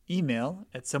by email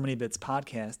at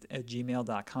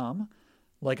somanybitspodcast@gmail.com.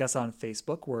 Like us on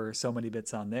Facebook, we're So Many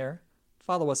Bits on there.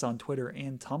 Follow us on Twitter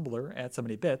and Tumblr at So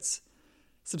Many Bits.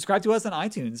 Subscribe to us on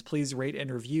iTunes. Please rate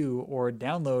and review or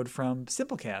download from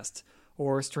Simplecast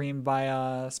or stream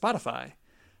via Spotify.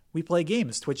 We play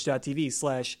games,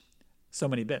 twitch.tv/So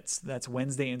Many Bits. That's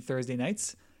Wednesday and Thursday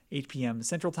nights, 8 p.m.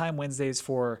 Central Time. Wednesdays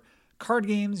for card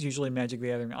games, usually Magic the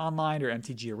Gathering Online or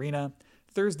MTG Arena.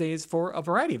 Thursdays for a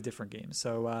variety of different games.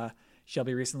 So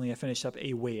Shelby, recently I finished up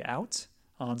A Way Out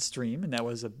on stream, and that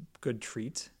was a good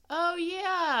treat. Oh,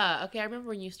 yeah. Okay, I remember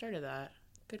when you started that.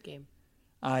 Good game.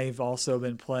 I've also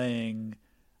been playing,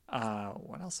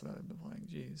 what else have I been playing?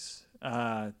 Jeez.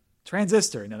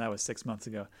 Transistor. No, that was 6 months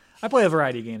ago. I play a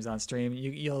variety of games on stream.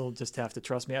 You'll just have to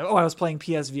trust me. Oh, I was playing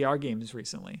PSVR games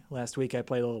recently. Last week I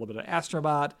played a little bit of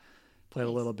Astrobot, played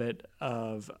a little bit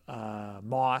of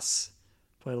Moss,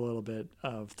 played a little bit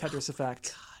of Tetris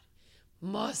Effect. God.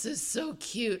 Moss is so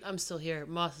cute. I'm still here.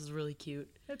 Moss is really cute.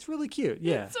 It's really cute,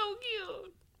 yeah. It's so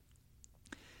cute.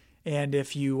 And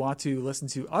if you want to listen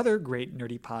to other great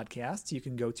nerdy podcasts, you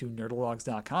can go to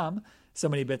nerdalogs.com. So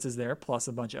Many Bits is there, plus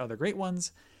a bunch of other great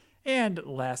ones. And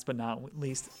last but not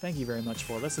least, thank you very much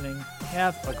for listening.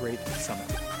 Have a great summer.